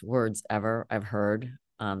wisest words ever I've heard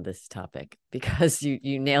on this topic, because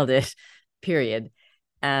you nailed it, period.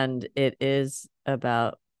 And it is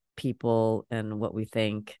about people and what we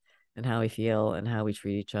think and how we feel and how we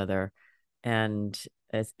treat each other. And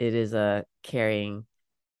it is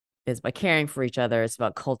it's by caring for each other. It's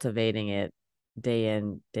about cultivating it day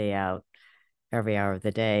in, day out, every hour of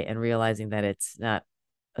the day, and realizing that it's not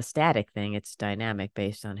a static thing, it's dynamic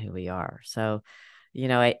based on who we are. So,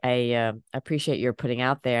 I appreciate your putting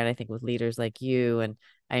out there. And I think with leaders like you, and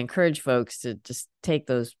I encourage folks to just take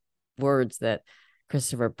those words that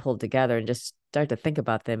Christopher pulled together and just start to think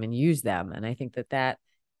about them and use them. And I think that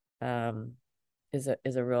is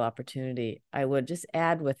a real opportunity. I would just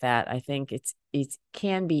add with that, I think it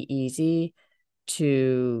can be easy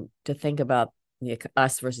to think about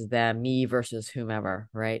us versus them, me versus whomever,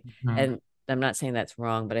 right? Mm-hmm. And I'm not saying that's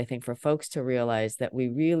wrong, but I think for folks to realize that we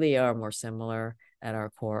really are more similar at our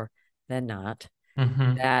core than not.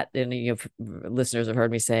 Mm-hmm. That, and listeners have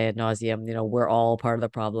heard me say ad nauseum, we're all part of the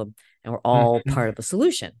problem and we're all Mm-hmm. part of the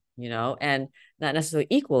solution, and not necessarily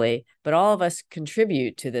equally, but all of us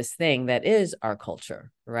contribute to this thing that is our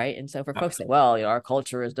culture, right? And so for folks that, well, our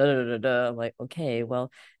culture is da da da da, I'm like, okay,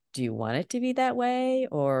 well, do you want it to be that way,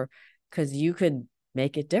 or because you could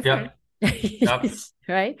make it different? Yep.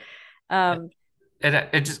 Right. And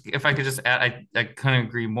it just, if I could just add, I couldn't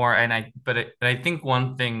agree more. But I think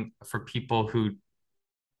one thing for people who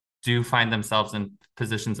do find themselves in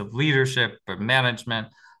positions of leadership or management,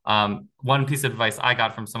 one piece of advice I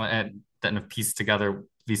got from someone that have pieced together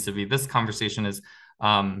vis-a-vis this conversation is,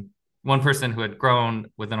 one person who had grown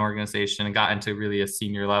with an organization and got into really a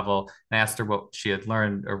senior level, and I asked her what she had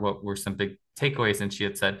learned or what were some big takeaways, and she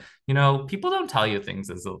had said, people don't tell you things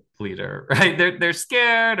as a leader, right? They're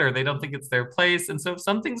scared, or they don't think it's their place, and so if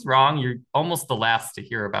something's wrong, you're almost the last to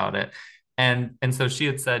hear about it. And so she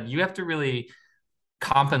had said, you have to really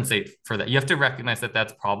compensate for that. You have to recognize that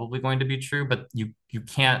that's probably going to be true, but you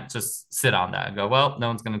can't just sit on that and go, well, no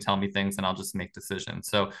one's going to tell me things and I'll just make decisions.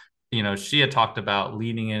 So, she had talked about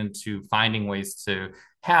leaning into finding ways to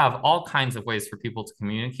have all kinds of ways for people to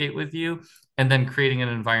communicate with you, and then creating an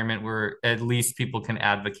environment where at least people can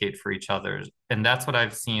advocate for each other. And that's what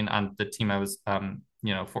I've seen on the team I was,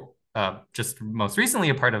 just most recently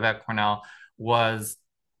a part of at Cornell was,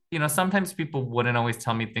 sometimes people wouldn't always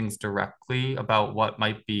tell me things directly about what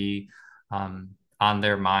might be on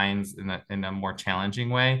their minds in a more challenging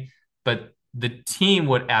way, but the team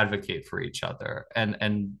would advocate for each other,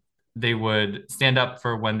 and they would stand up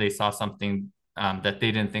for when they saw something that they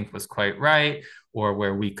didn't think was quite right, or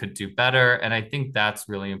where we could do better. And I think that's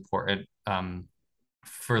really important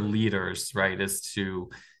for leaders, right? Is to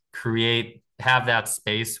have that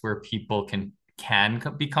space where people can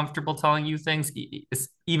be comfortable telling you things,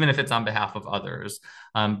 even if it's on behalf of others,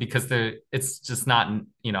 because it's just not,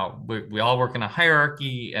 we all work in a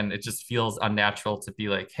hierarchy, and it just feels unnatural to be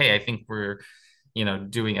like, hey, I think we're,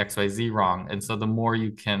 doing XYZ wrong. And so the more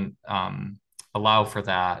you can allow for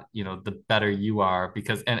that, the better you are,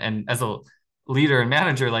 because, and as a leader and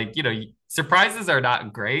manager, like, surprises are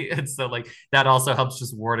not great. And so like, that also helps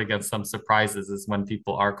just ward against some surprises, is when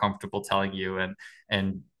people are comfortable telling you,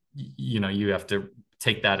 and you have to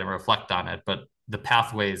take that and reflect on it. But the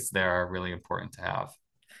pathways there are really important to have.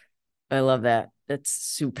 I love that. That's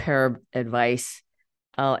superb advice.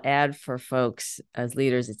 I'll add for folks as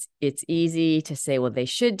leaders, it's easy to say, well, they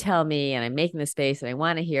should tell me, and I'm making the space and I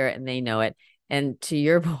want to hear it, and they know it. And to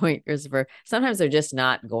your point, Christopher, sometimes they're just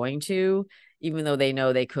not going to, even though they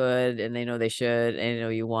know they could, and they know they should, and they know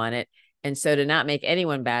you want it. And so to not make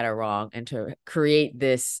anyone bad or wrong, and to create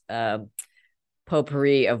this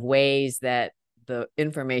potpourri of ways that the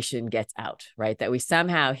information gets out, right? That we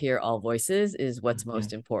somehow hear all voices is what's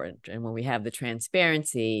most important. And when we have the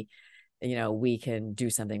transparency, we can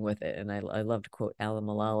do something with it. And I love to quote Alan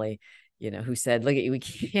Mulally, who said, look,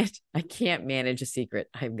 I can't manage a secret.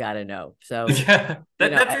 I've got to know. So yeah,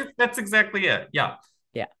 that's exactly it. Yeah.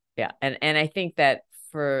 Yeah. Yeah. And I think that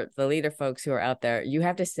for the leader folks who are out there, you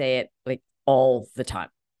have to say it like all the time.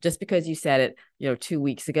 Just because you said it, 2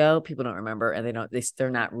 weeks ago, people don't remember, and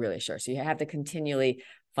they're not really sure. So you have to continually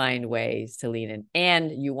find ways to lean in.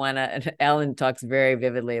 And you want to, and Alan talks very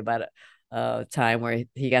vividly about a time where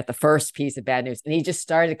he got the first piece of bad news and he just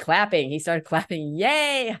started clapping. He started clapping.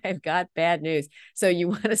 Yay, I've got bad news. So you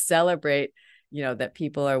want to celebrate, that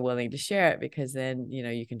people are willing to share it, because then,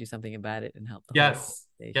 you can do something about it and help them. Yes.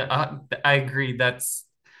 I agree.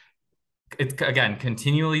 It's again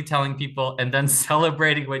continually telling people and then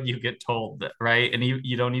celebrating when you get told, right? And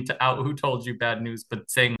you don't need to out who told you bad news, but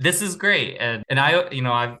saying this is great. And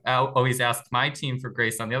I've always asked my team for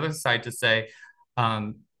grace on the other side to say,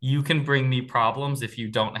 you can bring me problems if you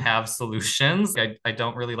don't have solutions. I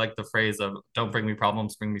don't really like the phrase of don't bring me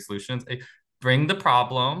problems, bring me solutions. Bring the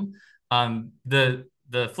problem.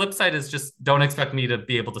 The flip side is just don't expect me to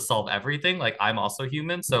be able to solve everything. Like, I'm also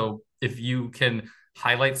human. So if you can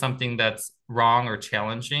highlight something that's wrong or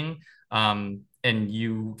challenging, and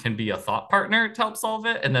you can be a thought partner to help solve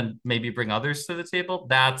it, and then maybe bring others to the table,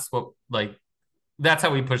 that's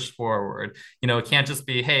how we push forward. It can't just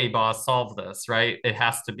be, hey boss, solve this, right? It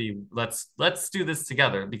has to be, let's do this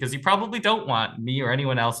together, because you probably don't want me or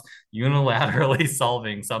anyone else unilaterally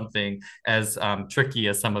solving something as tricky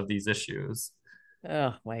as some of these issues.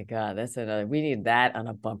 Oh my God, that's another. We need that on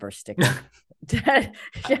a bumper sticker.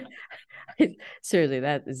 Seriously,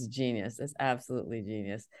 that is genius. That's absolutely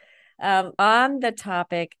genius. On the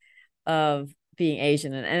topic of being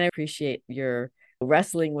Asian, and I appreciate your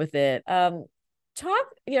wrestling with it. Talk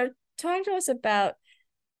to us about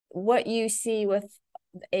what you see with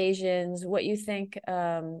Asians, what you think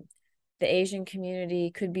the Asian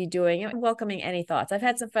community could be doing, and welcoming any thoughts. I've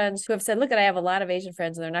had some friends who have said, look, I have a lot of Asian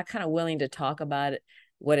friends and they're not kind of willing to talk about it,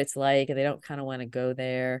 what it's like, and they don't kind of want to go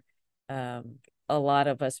there. A lot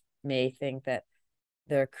of us may think that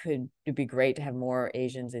it'd be great to have more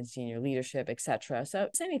Asians in senior leadership, etc. So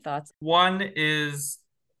any thoughts? One is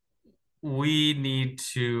we need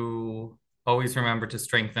to always remember to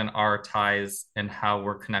strengthen our ties and how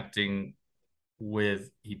we're connecting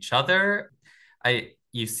with each other.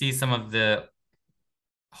 You see some of the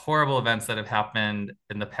horrible events that have happened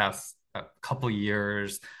in the past couple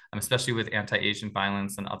years, especially with anti-Asian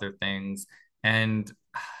violence and other things. And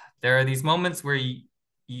there are these moments where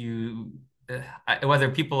whether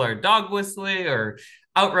people are dog whistling or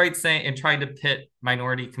outright saying and trying to pit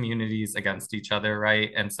minority communities against each other,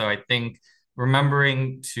 right? And so I think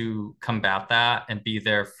remembering to combat that and be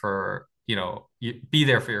there for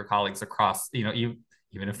your colleagues across,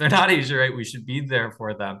 even if they're not Asian, right? We should be there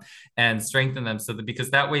for them and strengthen them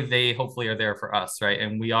because that way they hopefully are there for us, right?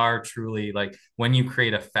 And we are truly, like, when you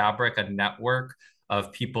create a fabric, a network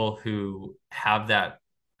of people who have that,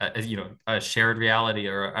 a shared reality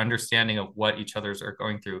or understanding of what each others are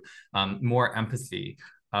going through, more empathy,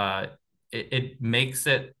 it makes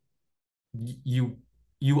it, you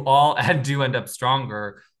all do end up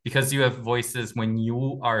stronger because you have voices when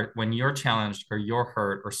you're challenged or you're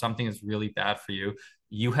hurt or something is really bad for you.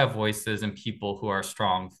 You have voices and people who are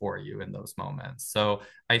strong for you in those moments. So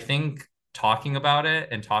I think talking about it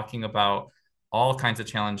and talking about all kinds of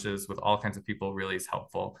challenges with all kinds of people really is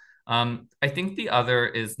helpful. I think the other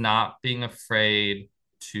is not being afraid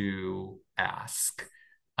to ask.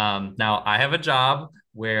 Now, I have a job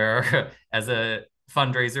where, as a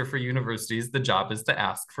fundraiser for universities, the job is to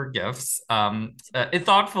ask for gifts,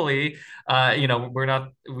 thoughtfully.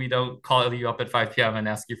 We don't call you up at 5 p.m. and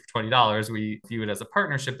ask you for $20. We view it as a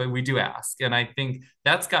partnership, but we do ask. And I think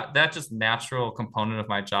that's got that just natural component of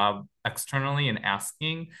my job externally, and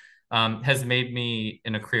asking has made me,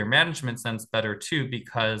 in a career management sense, better too,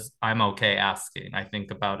 because I'm okay asking. I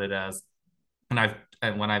think about it as, when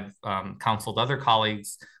I've counseled other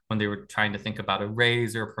colleagues when they were trying to think about a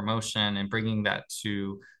raise or a promotion and bringing that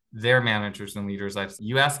to their managers and leaders,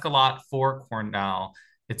 you ask a lot for Cornell.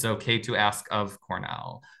 It's okay to ask of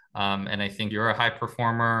Cornell. And I think you're a high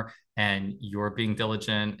performer and you're being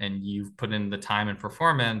diligent and you've put in the time and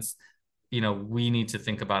performance. We need to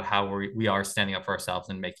think about how we are standing up for ourselves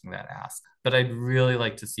and making that ask. But I'd really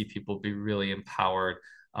like to see people be really empowered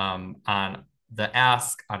on the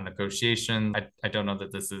ask, on negotiation. I don't know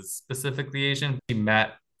that this is specifically Asian. We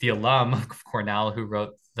met the alum of Cornell who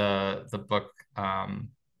wrote the book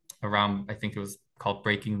around, I think it was called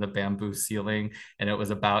Breaking the Bamboo Ceiling, and it was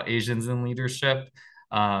about Asians in leadership.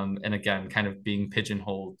 And again, kind of being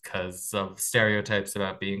pigeonholed because of stereotypes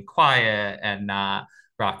about being quiet and not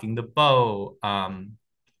rocking the boat. And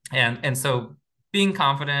so being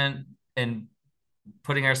confident and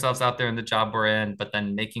putting ourselves out there in the job we're in, but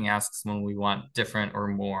then making asks when we want different or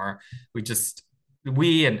more.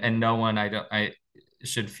 And no one, I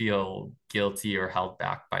should feel guilty or held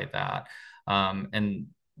back by that. And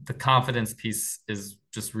the confidence piece is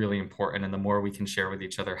just really important. And the more we can share with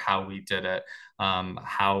each other how we did it,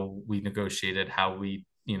 how we negotiated, how we,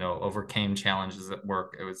 overcame challenges at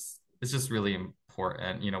work, it's just really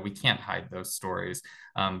important. We can't hide those stories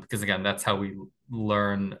because, again, that's how we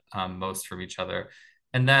learn most from each other.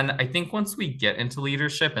 And then I think once we get into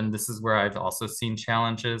leadership, and this is where I've also seen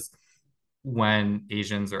challenges, when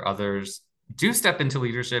Asians or others do step into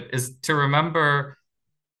leadership is to remember,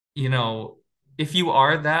 you know, if you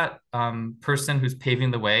are that person who's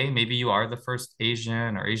paving the way, maybe you are the first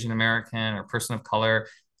Asian or Asian American or person of color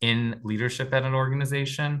in leadership at an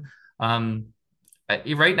organization. Um,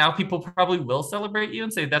 right now, people probably will celebrate you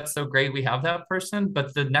and say, that's so great, we have that person.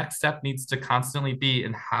 But the next step needs to constantly be,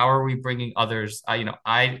 and how are we bringing others?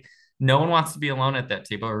 No one wants to be alone at that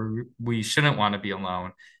table, or we shouldn't want to be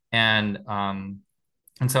alone. And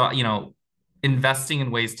so, investing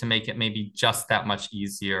in ways to make it maybe just that much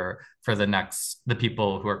easier for the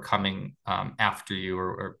people who are coming after you,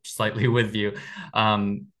 or slightly with you,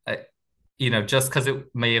 just because it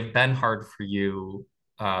may have been hard for you,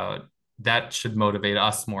 that should motivate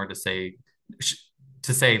us more to say,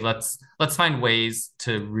 let's find ways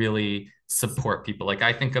to really support people. Like,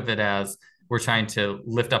 I think of it as we're trying to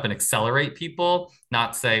lift up and accelerate people,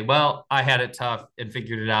 not say, well, I had it tough and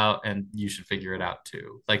figured it out and you should figure it out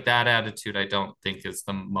too. Like, that attitude, I don't think is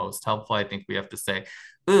the most helpful. I think we have to say,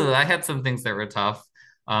 ooh, I had some things that were tough.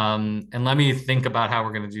 And let me think about how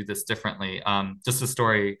we're going to do this differently. Just a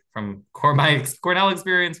story from my Cornell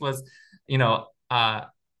experience was,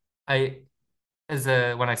 I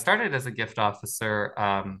when I started as a gift officer,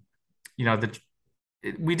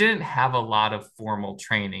 we didn't have a lot of formal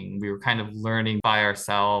training. We were kind of learning by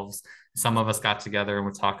ourselves. Some of us got together and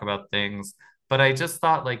would talk about things. But I just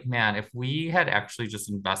thought, like, man, if we had actually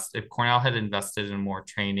if Cornell had invested in more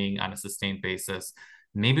training on a sustained basis,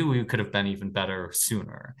 maybe we could have been even better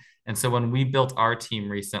sooner. And so when we built our team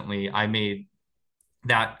recently, I made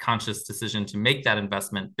that conscious decision to make that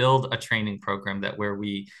investment, build a training program where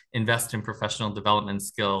we invest in professional development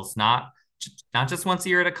skills, not just once a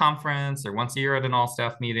year at a conference or once a year at an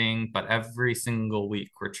all-staff meeting, but every single week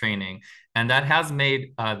we're training. And that has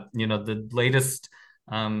made, the latest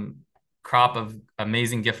crop of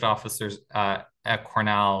amazing gift officers at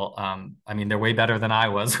Cornell. They're way better than I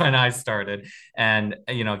was when I started. And,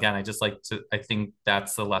 again, I think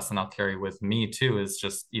that's the lesson I'll carry with me too, is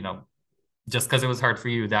just because it was hard for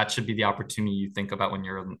you, that should be the opportunity you think about when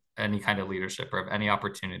you're in any kind of leadership or of any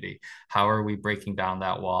opportunity. How are we breaking down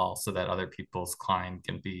that wall so that other people's climb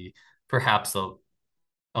can be perhaps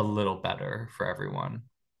a little better for everyone?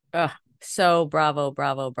 So bravo,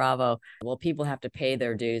 bravo, bravo. Well, people have to pay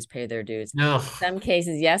their dues, pay their dues. Ugh. In some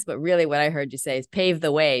cases, yes, but really what I heard you say is pave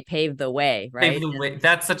the way, right? Pave the way.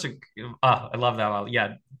 That's such I love that. Well,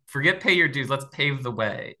 yeah. Forget pay your dues. Let's pave the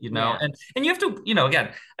way, Yeah. And you have to,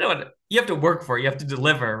 again, you have to work for it. You have to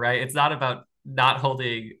deliver, right? It's not about not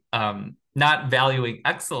valuing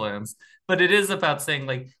excellence, but it is about saying,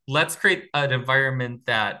 like, let's create an environment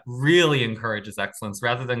that really encourages excellence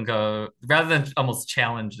rather than almost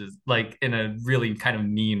challenges, like, in a really kind of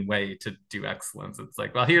mean way to do excellence. It's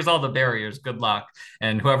like, well, here's all the barriers, good luck,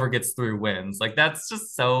 and whoever gets through wins. Like, that's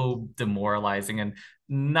just so demoralizing and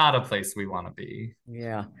not a place we want to be.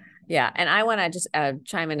 Yeah. Yeah. And I want to just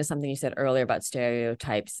chime into something you said earlier about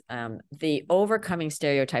stereotypes, the overcoming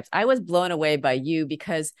stereotypes. I was blown away by you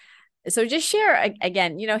because, so just share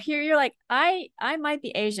again, here you're like, I might be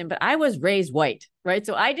Asian, but I was raised white, right?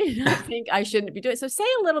 So I did not think I shouldn't be doing it. So say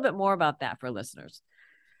a little bit more about that for listeners.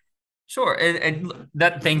 Sure. And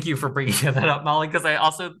that, thank you for bringing that up, Molly, because I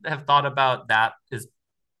also have thought about that is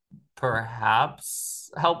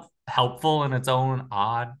perhaps helpful in its own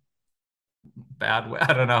odd, bad way.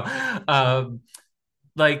 I don't know.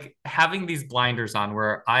 Like, having these blinders on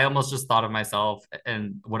where I almost just thought of myself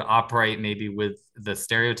and would operate maybe with the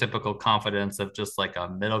stereotypical confidence of just like a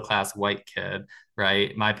middle-class white kid,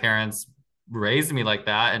 right? My parents raised me like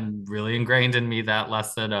that and really ingrained in me that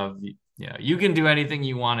lesson of, you can do anything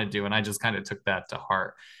you want to do. And I just kind of took that to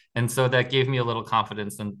heart. And so that gave me a little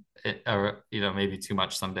confidence or maybe too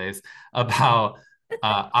much some days, about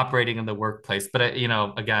operating in the workplace. But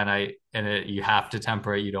again, you have to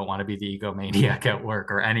temper it. You don't want to be the egomaniac at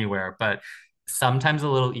work or anywhere, but sometimes a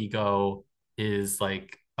little ego is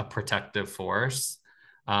like a protective force.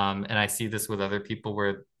 And I see this with other people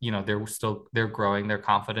where, they're growing their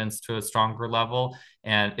confidence to a stronger level.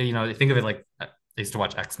 And, think of it like, I used to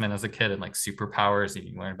watch X-Men as a kid, and like superpowers, and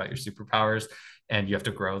you learn about your superpowers and you have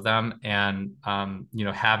to grow them. And,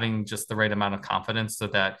 having just the right amount of confidence so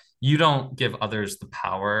that you don't give others the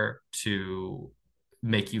power to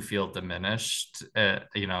make you feel diminished,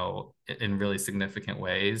 in really significant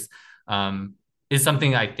ways, is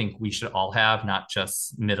something I think we should all have, not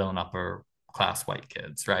just middle and upper class white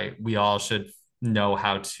kids, right? We all should know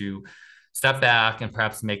how to step back and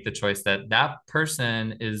perhaps make the choice that that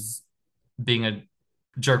person is being a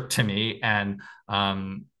jerk to me. And,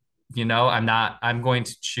 I'm going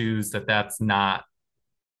to choose that's not,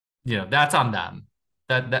 that's on them.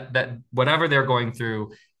 that whatever they're going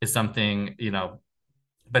through is something,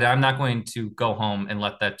 but I'm not going to go home and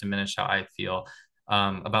let that diminish how I feel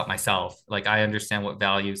about myself. Like, I understand what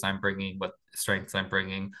values I'm bringing, what strengths I'm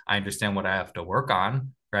bringing. I understand what I have to work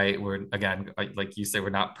on, right? We're, again, like you say, we're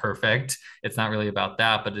not perfect. It's not really about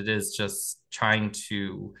that, but it is just trying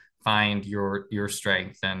to find your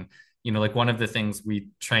strength. And, like one of the things we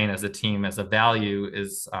train as a team as a value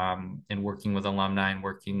is in working with alumni and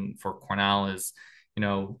working for Cornell is,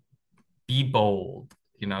 be bold.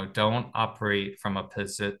 Don't operate from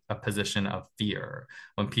a position of fear.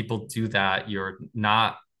 When people do that, you're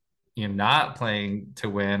not playing to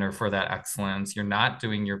win or for that excellence. You're not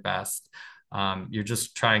doing your best. You're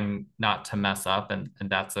just trying not to mess up, and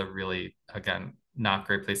that's a really, again, not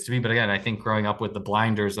great place to be. But again, I think growing up with the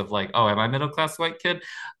blinders of like, oh, am I middle class white kid,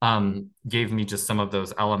 gave me just some of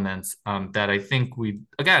those elements that I think we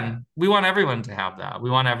want everyone to have that.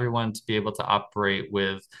 We want everyone to be able to operate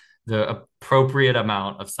with the appropriate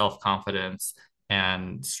amount of self-confidence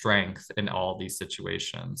and strength in all these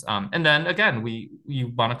situations. And then again, you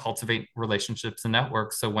want to cultivate relationships and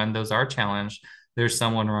networks. So when those are challenged, there's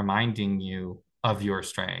someone reminding you of your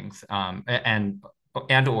strength, and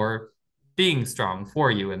or being strong for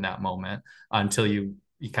you in that moment until you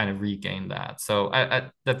kind of regain that. So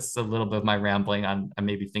that's a little bit of my rambling on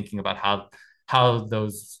maybe thinking about how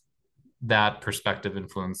that perspective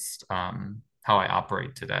influenced how I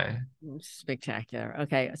operate today. Spectacular.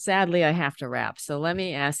 Okay. Sadly, I have to wrap. So let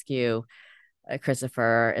me ask you,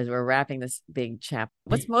 Christopher, as we're wrapping this big chapter,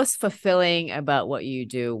 what's most fulfilling about what you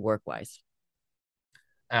do work-wise?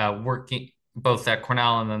 Working both at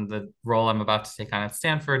Cornell and then the role I'm about to take on at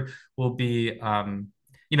Stanford will be,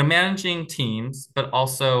 managing teams, but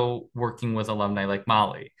also working with alumni like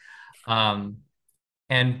Molly.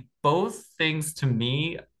 And both things to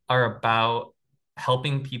me are about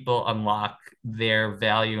helping people unlock their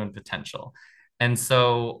value and potential. And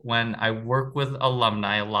so when I work with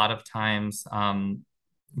alumni, a lot of times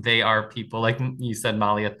they are people like you said,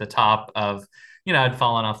 Molly, at the top of, I'd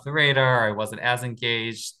fallen off the radar. I wasn't as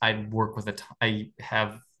engaged. I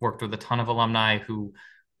have worked with a ton of alumni who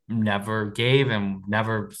never gave and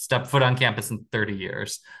never stepped foot on campus in 30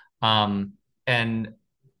 years.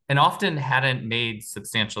 And often hadn't made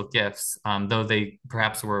substantial gifts, though they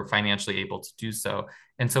perhaps were financially able to do so.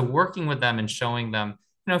 And so working with them and showing them,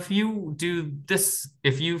 if you do this,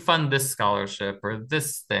 if you fund this scholarship or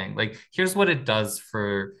this thing, like here's what it does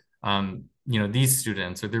for, these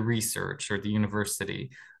students or the research or the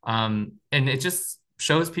university. And it just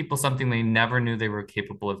shows people something they never knew they were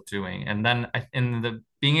capable of doing. And then in the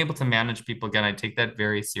being able to manage people, again, I take that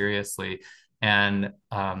very seriously. And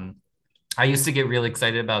I used to get really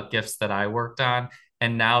excited about gifts that I worked on.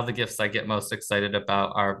 And now the gifts I get most excited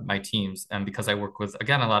about are my teams. And because I work with,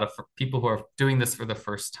 again, a lot of people who are doing this for the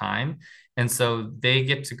first time. And so they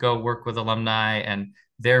get to go work with alumni and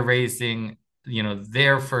they're raising,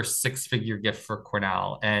 their first six-figure gift for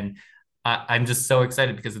Cornell. And I'm just so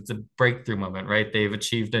excited because it's a breakthrough moment, right? They've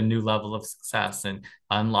achieved a new level of success and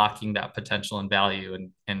unlocking that potential and value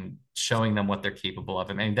and showing them what they're capable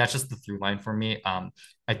of. I mean, that's just the through line for me.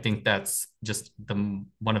 I think that's just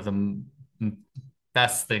one of the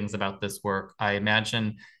best things about this work. I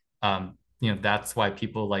imagine, that's why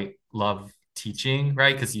people love teaching,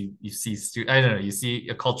 right? Because you see, you see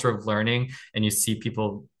a culture of learning and you see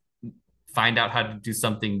people find out how to do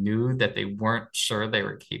something new that they weren't sure they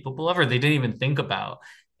were capable of or they didn't even think about.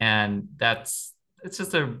 And it's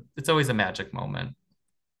always a magic moment.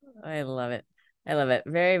 I love it. I love it.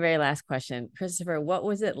 Very, very last question. Christopher, what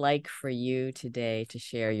was it like for you today to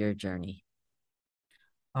share your journey?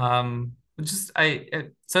 It's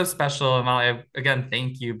so special. And Molly, again,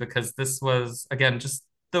 thank you, because this was, again, just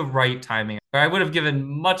the right timing. I would have given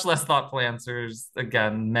much less thoughtful answers,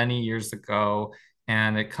 again, many years ago.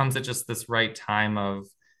 And it comes at just this right time of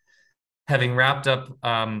having wrapped up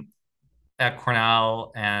at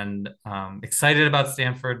Cornell and excited about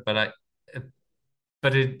Stanford, but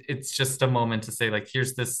it's just a moment to say, like,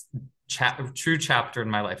 here's this true chapter in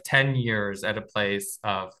my life, 10 years at a place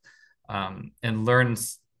of and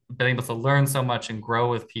been able to learn so much and grow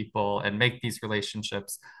with people and make these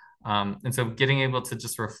relationships. And so getting able to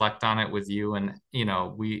just reflect on it with you and,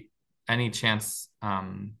 any chance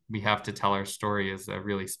we have to tell our story is a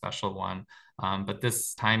really special one. But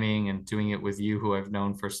this timing and doing it with you, who I've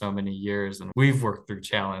known for so many years, and we've worked through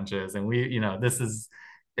challenges, and this is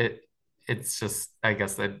it. It's just, I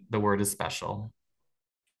guess that the word is special.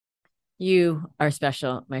 You are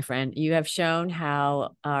special, my friend. You have shown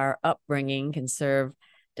how our upbringing can serve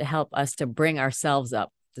to help us to bring ourselves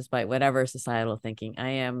up despite whatever societal thinking. I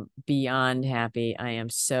am beyond happy. I am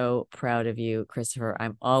so proud of you, Christopher.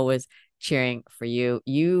 I'm always cheering for you.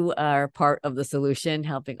 You are part of the solution,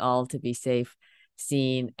 helping all to be safe,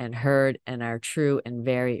 seen, and heard, and our true and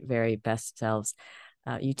very, very best selves.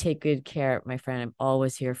 You take good care, my friend. I'm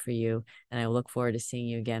always here for you, and I look forward to seeing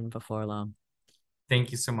you again before long.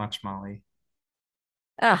 Thank you so much, Molly.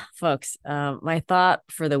 Folks, my thought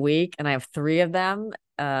for the week, and I have 3 of them.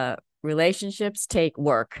 Relationships take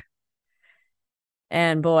work.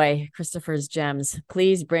 And boy, Christopher's gems.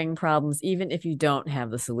 Please bring problems, even if you don't have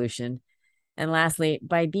the solution. And lastly,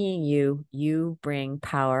 by being you, you bring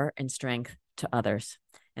power and strength to others.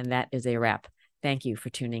 And that is a wrap. Thank you for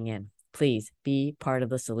tuning in. Please be part of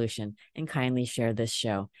the solution and kindly share this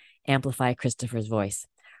show. Amplify Christopher's voice.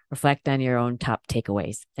 Reflect on your own top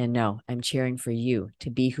takeaways. And know I'm cheering for you to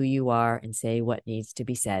be who you are and say what needs to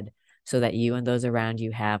be said so that you and those around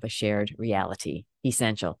you have a shared reality,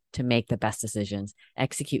 essential to make the best decisions,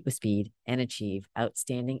 execute with speed, and achieve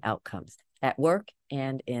outstanding outcomes at work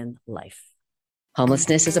and in life.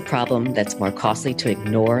 Homelessness is a problem that's more costly to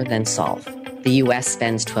ignore than solve. The U.S.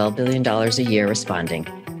 spends $12 billion a year responding,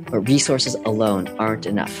 but resources alone aren't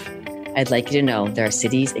enough. I'd like you to know there are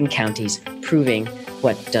cities and counties proving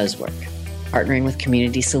what does work. Partnering with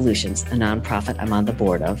Community Solutions, a nonprofit I'm on the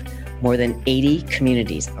board of, more than 80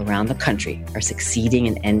 communities around the country are succeeding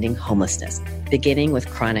in ending homelessness, beginning with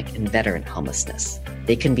chronic and veteran homelessness.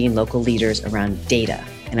 They convene local leaders around data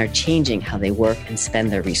and are changing how they work and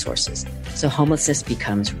spend their resources, so homelessness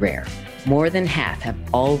becomes rare. More than half have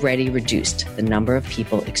already reduced the number of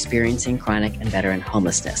people experiencing chronic and veteran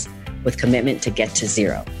homelessness, with commitment to get to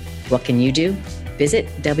zero. What can you do? Visit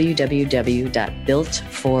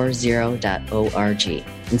www.built40.org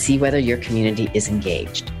and see whether your community is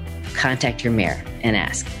engaged. Contact your mayor and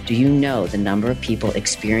ask, do you know the number of people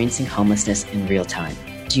experiencing homelessness in real time?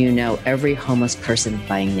 Do you know every homeless person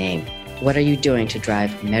by name? What are you doing to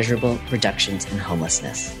drive measurable reductions in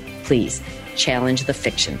homelessness? Please challenge the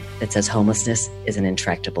fiction that says homelessness is an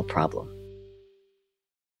intractable problem.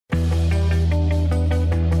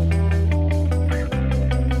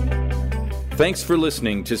 Thanks for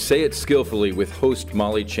listening to Say It Skillfully with host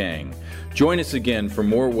Molly Chang. Join us again for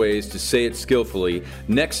more ways to say it skillfully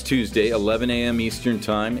next Tuesday, 11 a.m. Eastern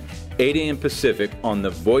Time, 8 a.m. Pacific on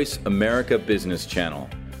the Voice America Business Channel.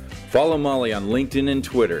 Follow Molly on LinkedIn and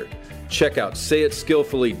Twitter. Check out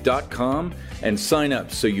sayitskillfully.com and sign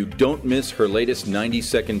up so you don't miss her latest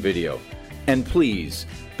 90-second video. And please,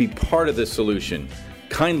 be part of the solution.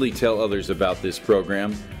 Kindly tell others about this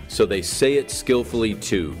program so they say it skillfully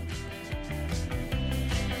too.